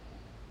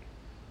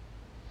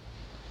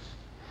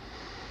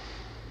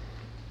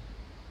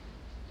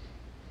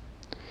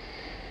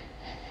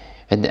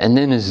 and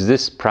then as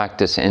this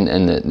practice and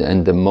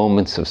the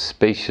moments of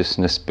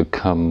spaciousness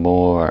become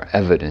more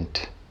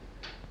evident,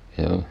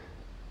 you know,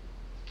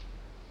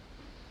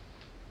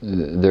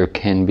 there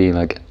can be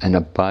like an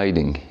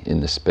abiding in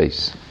the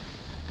space.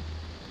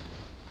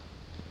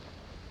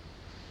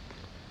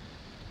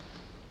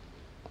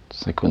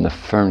 It's like when the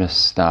furnace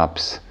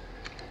stops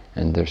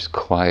and there's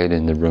quiet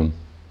in the room,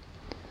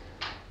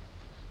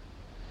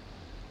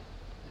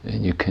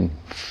 and you can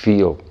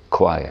feel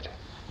quiet.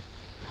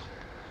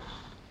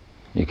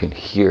 You can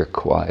hear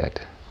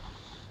quiet.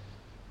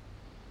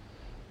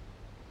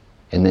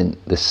 And then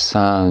the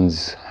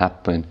sounds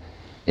happen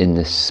in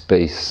this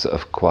space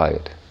of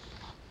quiet.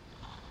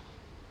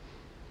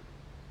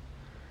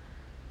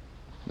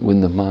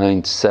 When the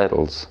mind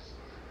settles,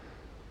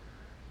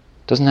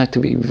 it doesn't have to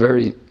be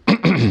very,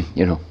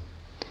 you know,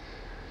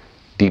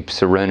 deep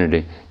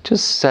serenity.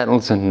 Just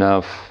settles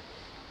enough,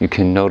 you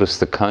can notice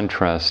the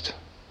contrast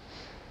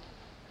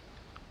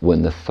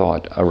when the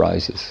thought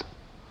arises.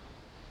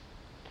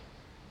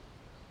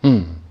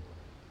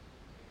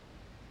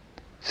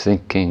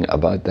 Thinking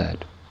about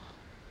that.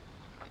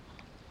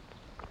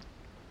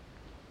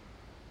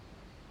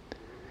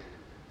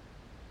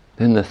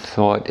 Then the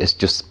thought is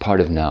just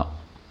part of now.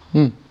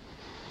 Then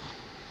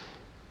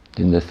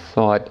the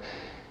thought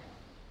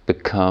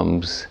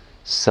becomes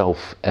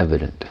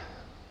self-evident.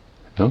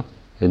 You know?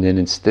 And then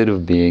instead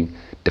of being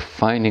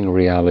defining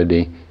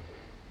reality,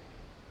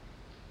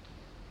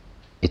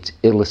 it's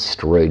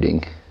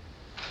illustrating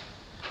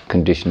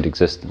conditioned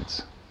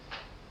existence.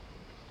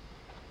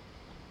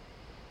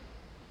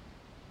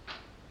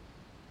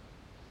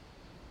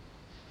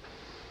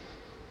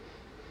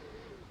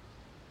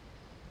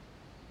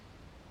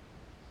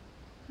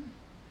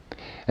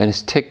 And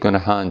as Thich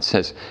Nhat Hanh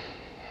says,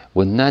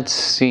 when that's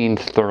seen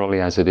thoroughly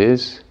as it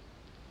is,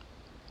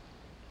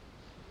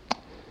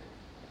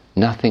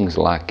 nothing's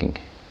lacking.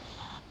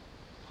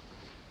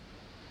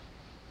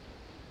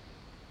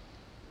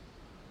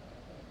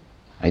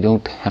 I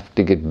don't have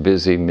to get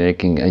busy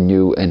making a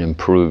new and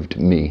improved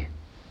me.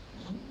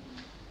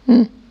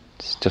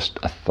 It's just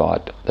a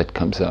thought that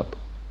comes up.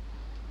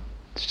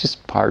 It's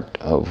just part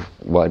of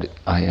what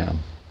I am.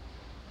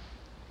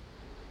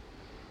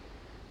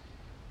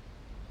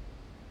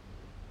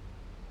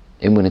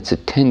 And when it's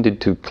attended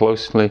to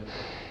closely,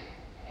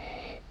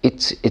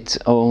 it's its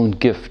own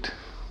gift.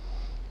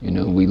 You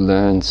know, we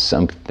learn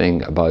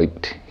something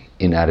about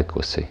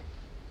inadequacy.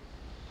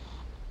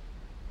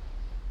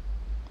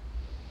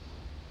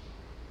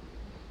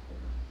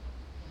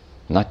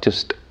 Not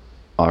just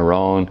our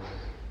own,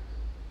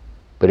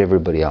 but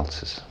everybody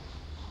else's.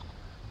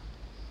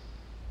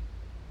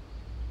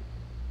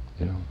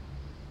 You know.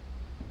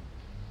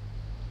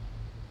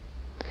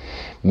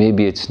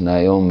 Maybe it's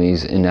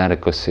Naomi's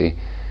inadequacy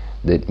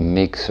that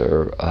makes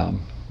her,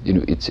 you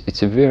know,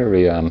 it's a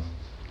very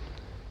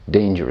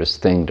dangerous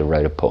thing to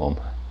write a poem,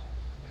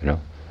 you know.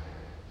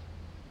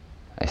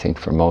 I think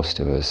for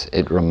most of us,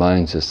 it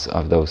reminds us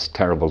of those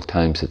terrible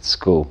times at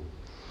school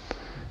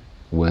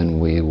when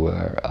we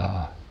were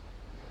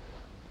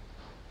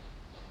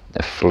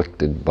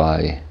afflicted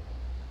by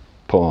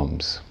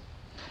poems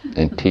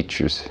and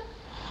teachers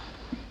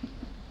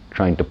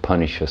trying to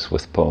punish us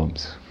with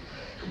poems.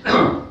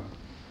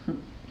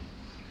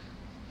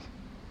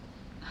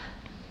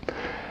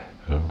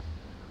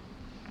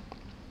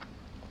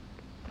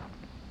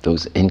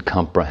 Those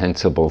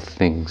incomprehensible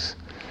things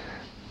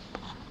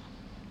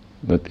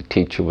that the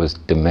teacher was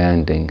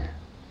demanding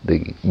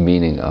the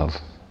meaning of.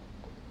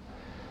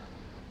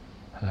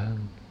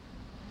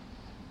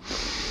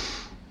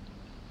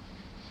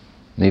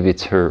 Maybe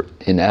it's her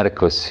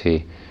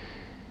inadequacy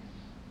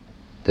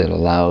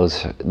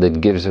that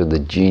gives her the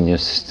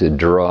genius to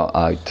draw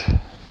out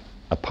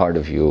a part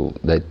of you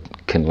that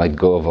can let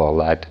go of all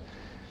that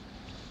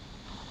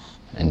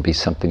and be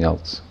something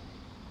else.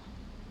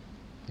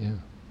 Yeah.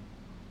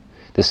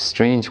 This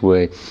strange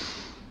way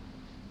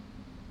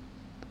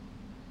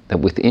that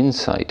with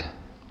insight,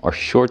 our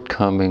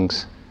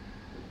shortcomings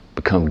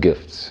become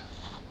gifts.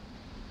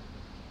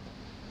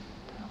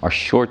 Our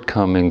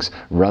shortcomings,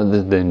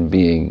 rather than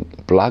being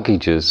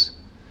blockages,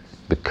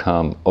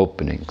 become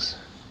openings.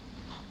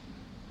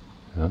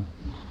 Yeah?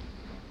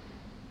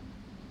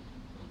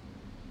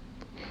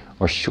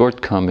 Our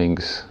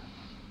shortcomings,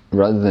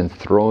 rather than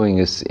throwing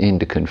us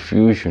into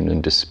confusion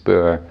and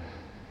despair,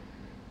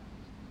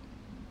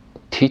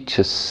 teach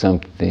us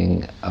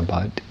something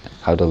about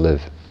how to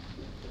live.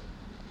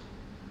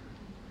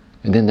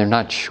 And then they're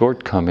not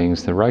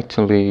shortcomings, they're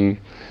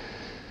actually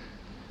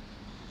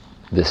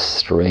this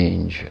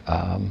strange,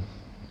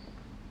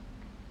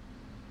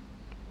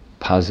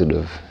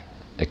 positive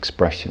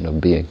expression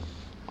of being.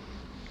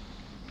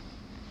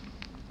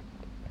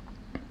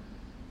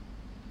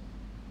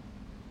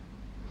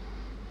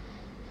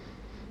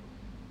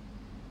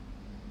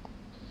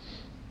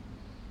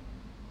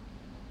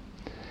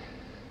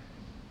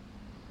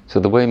 So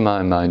the way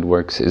my mind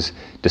works is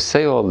to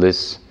say all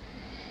this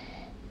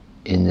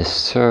in the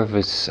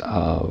service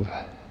of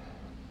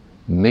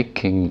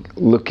looking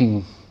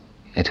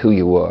at who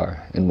you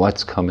are and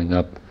what's coming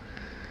up,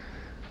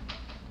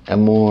 a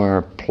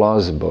more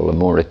plausible, a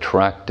more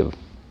attractive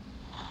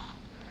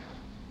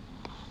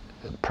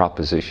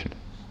proposition.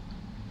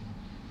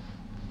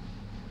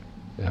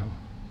 Yeah.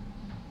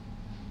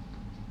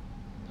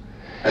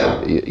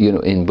 You know,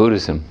 in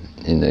Buddhism,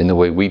 in the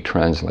way we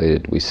translate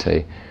it, we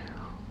say,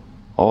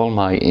 all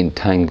my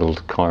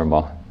entangled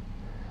karma,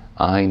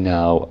 I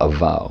now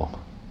avow.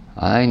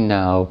 I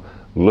now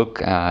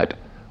look at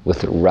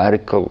with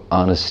radical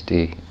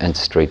honesty and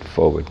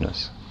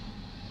straightforwardness.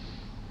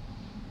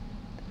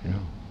 You know?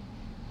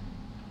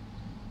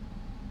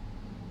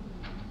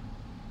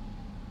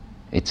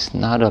 It's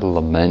not a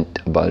lament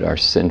about our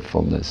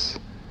sinfulness.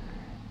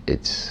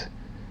 It's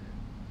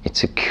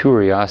a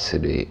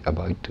curiosity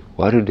about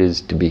what it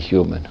is to be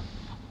human.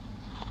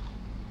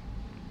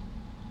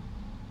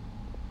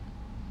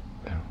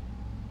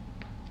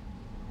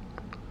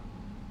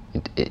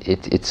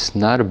 It's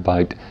not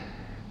about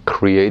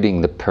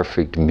creating the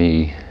perfect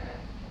me.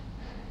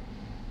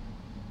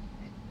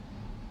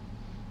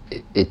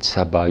 It's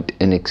about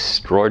an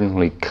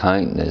extraordinary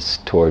kindness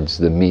towards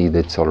the me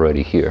that's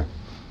already here.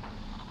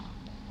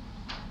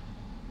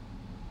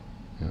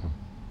 Yeah.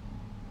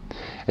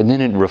 And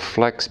then it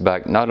reflects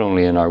back not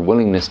only in our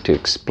willingness to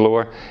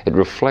explore, it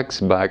reflects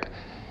back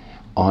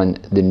on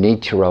the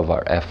nature of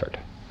our effort.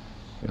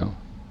 You know?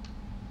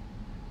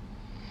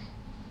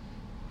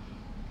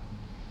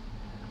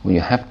 When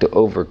you have to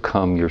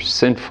overcome your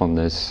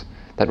sinfulness,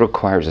 that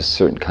requires a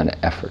certain kind of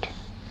effort,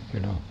 you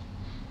know.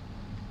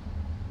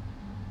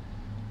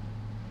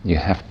 You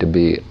have to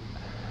be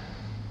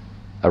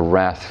a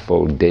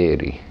wrathful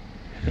deity,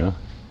 you know.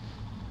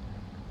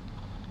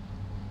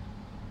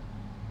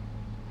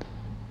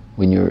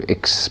 When you're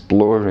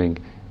exploring,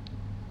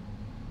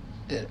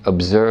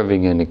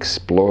 observing and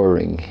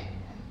exploring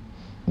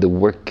the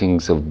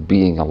workings of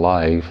being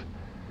alive,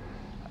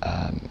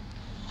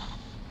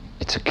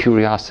 it's a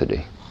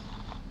curiosity.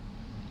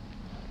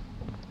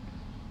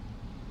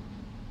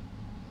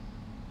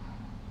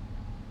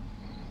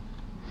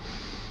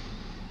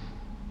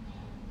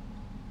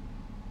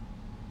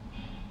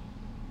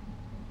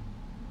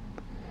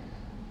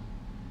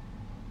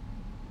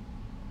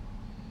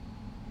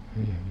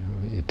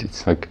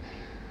 It's like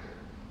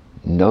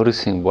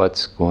noticing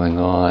what's going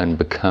on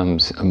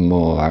becomes a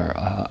more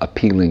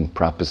appealing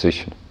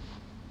proposition.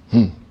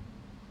 And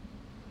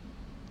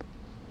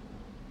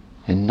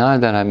now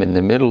that I'm in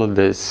the middle of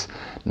this,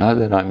 now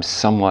that I'm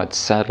somewhat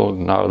settled,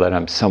 now that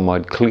I'm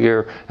somewhat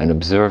clear and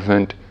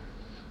observant,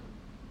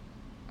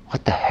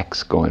 what the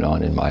heck's going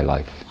on in my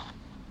life?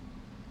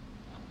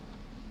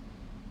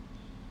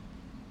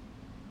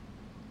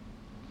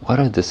 What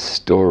are the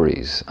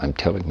stories I'm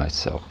telling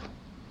myself?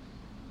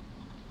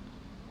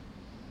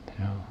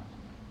 You know?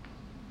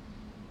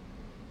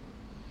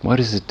 What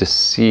is it to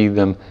see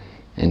them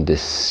and to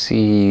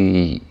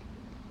see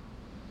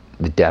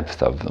the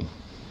depth of them?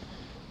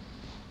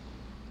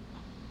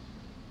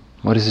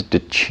 What is it to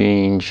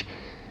change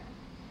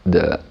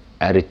the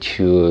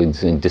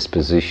attitudes and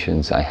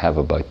dispositions I have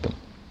about them?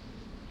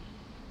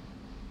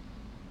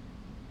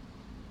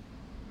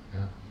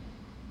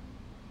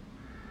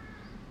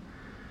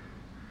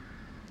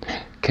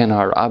 Can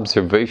our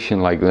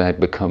observation like that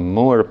become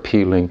more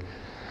appealing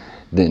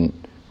than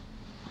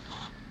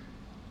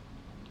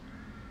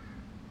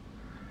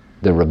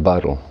the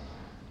rebuttal,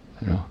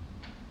 you know,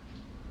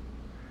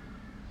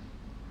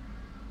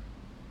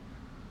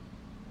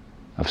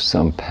 of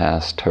some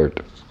past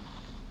hurt,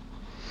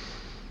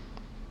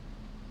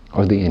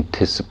 or the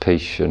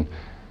anticipation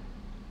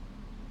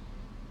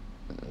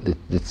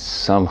that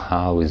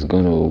somehow is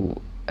going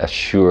to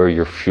assure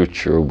your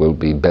future will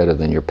be better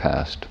than your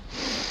past?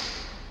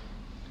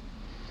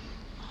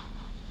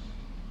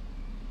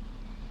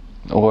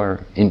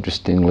 Or,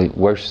 interestingly,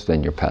 worse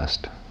than your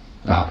past.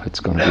 Oh, it's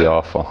going to be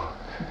awful.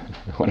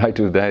 When I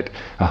do that,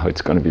 oh,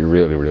 it's going to be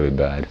really, really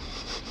bad.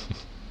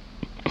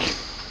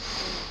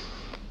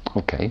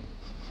 Okay.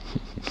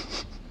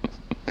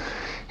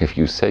 If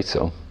you say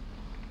so.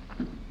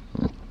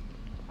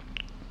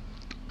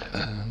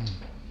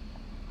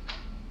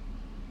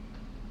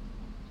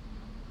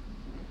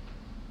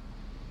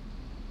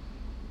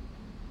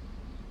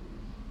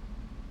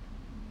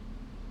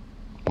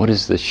 What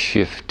is the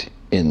shift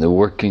in the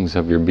workings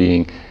of your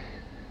being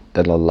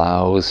that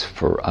allows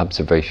for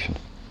observation,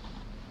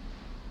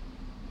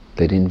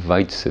 that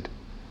invites it,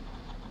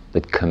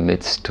 that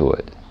commits to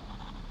it?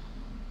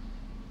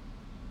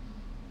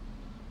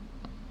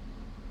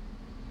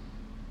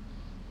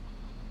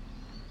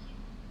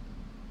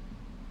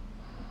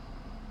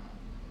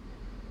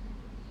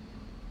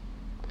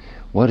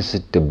 What is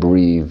it to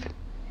breathe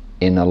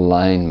in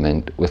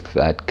alignment with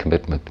that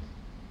commitment?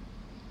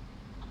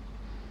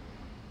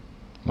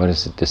 What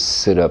is it to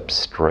sit up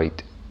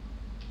straight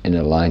in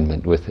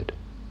alignment with it?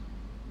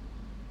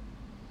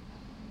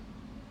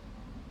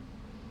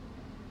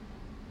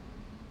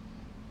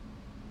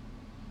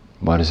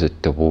 What is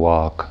it to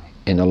walk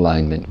in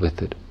alignment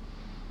with it?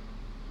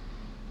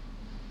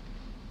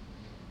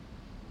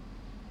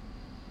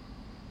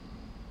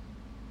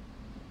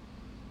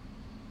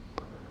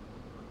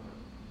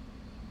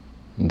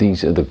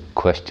 These are the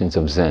questions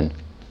of Zen.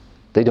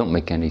 They don't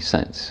make any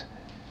sense,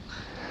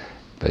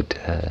 but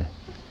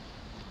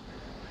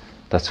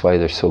that's why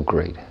they're so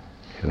great,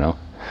 you know?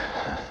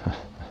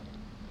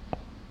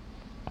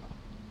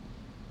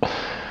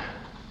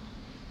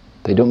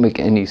 They don't make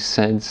any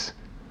sense,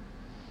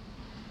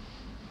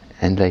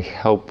 and they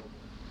help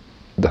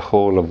the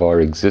whole of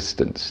our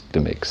existence to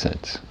make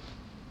sense.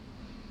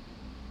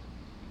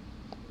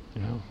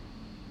 You know?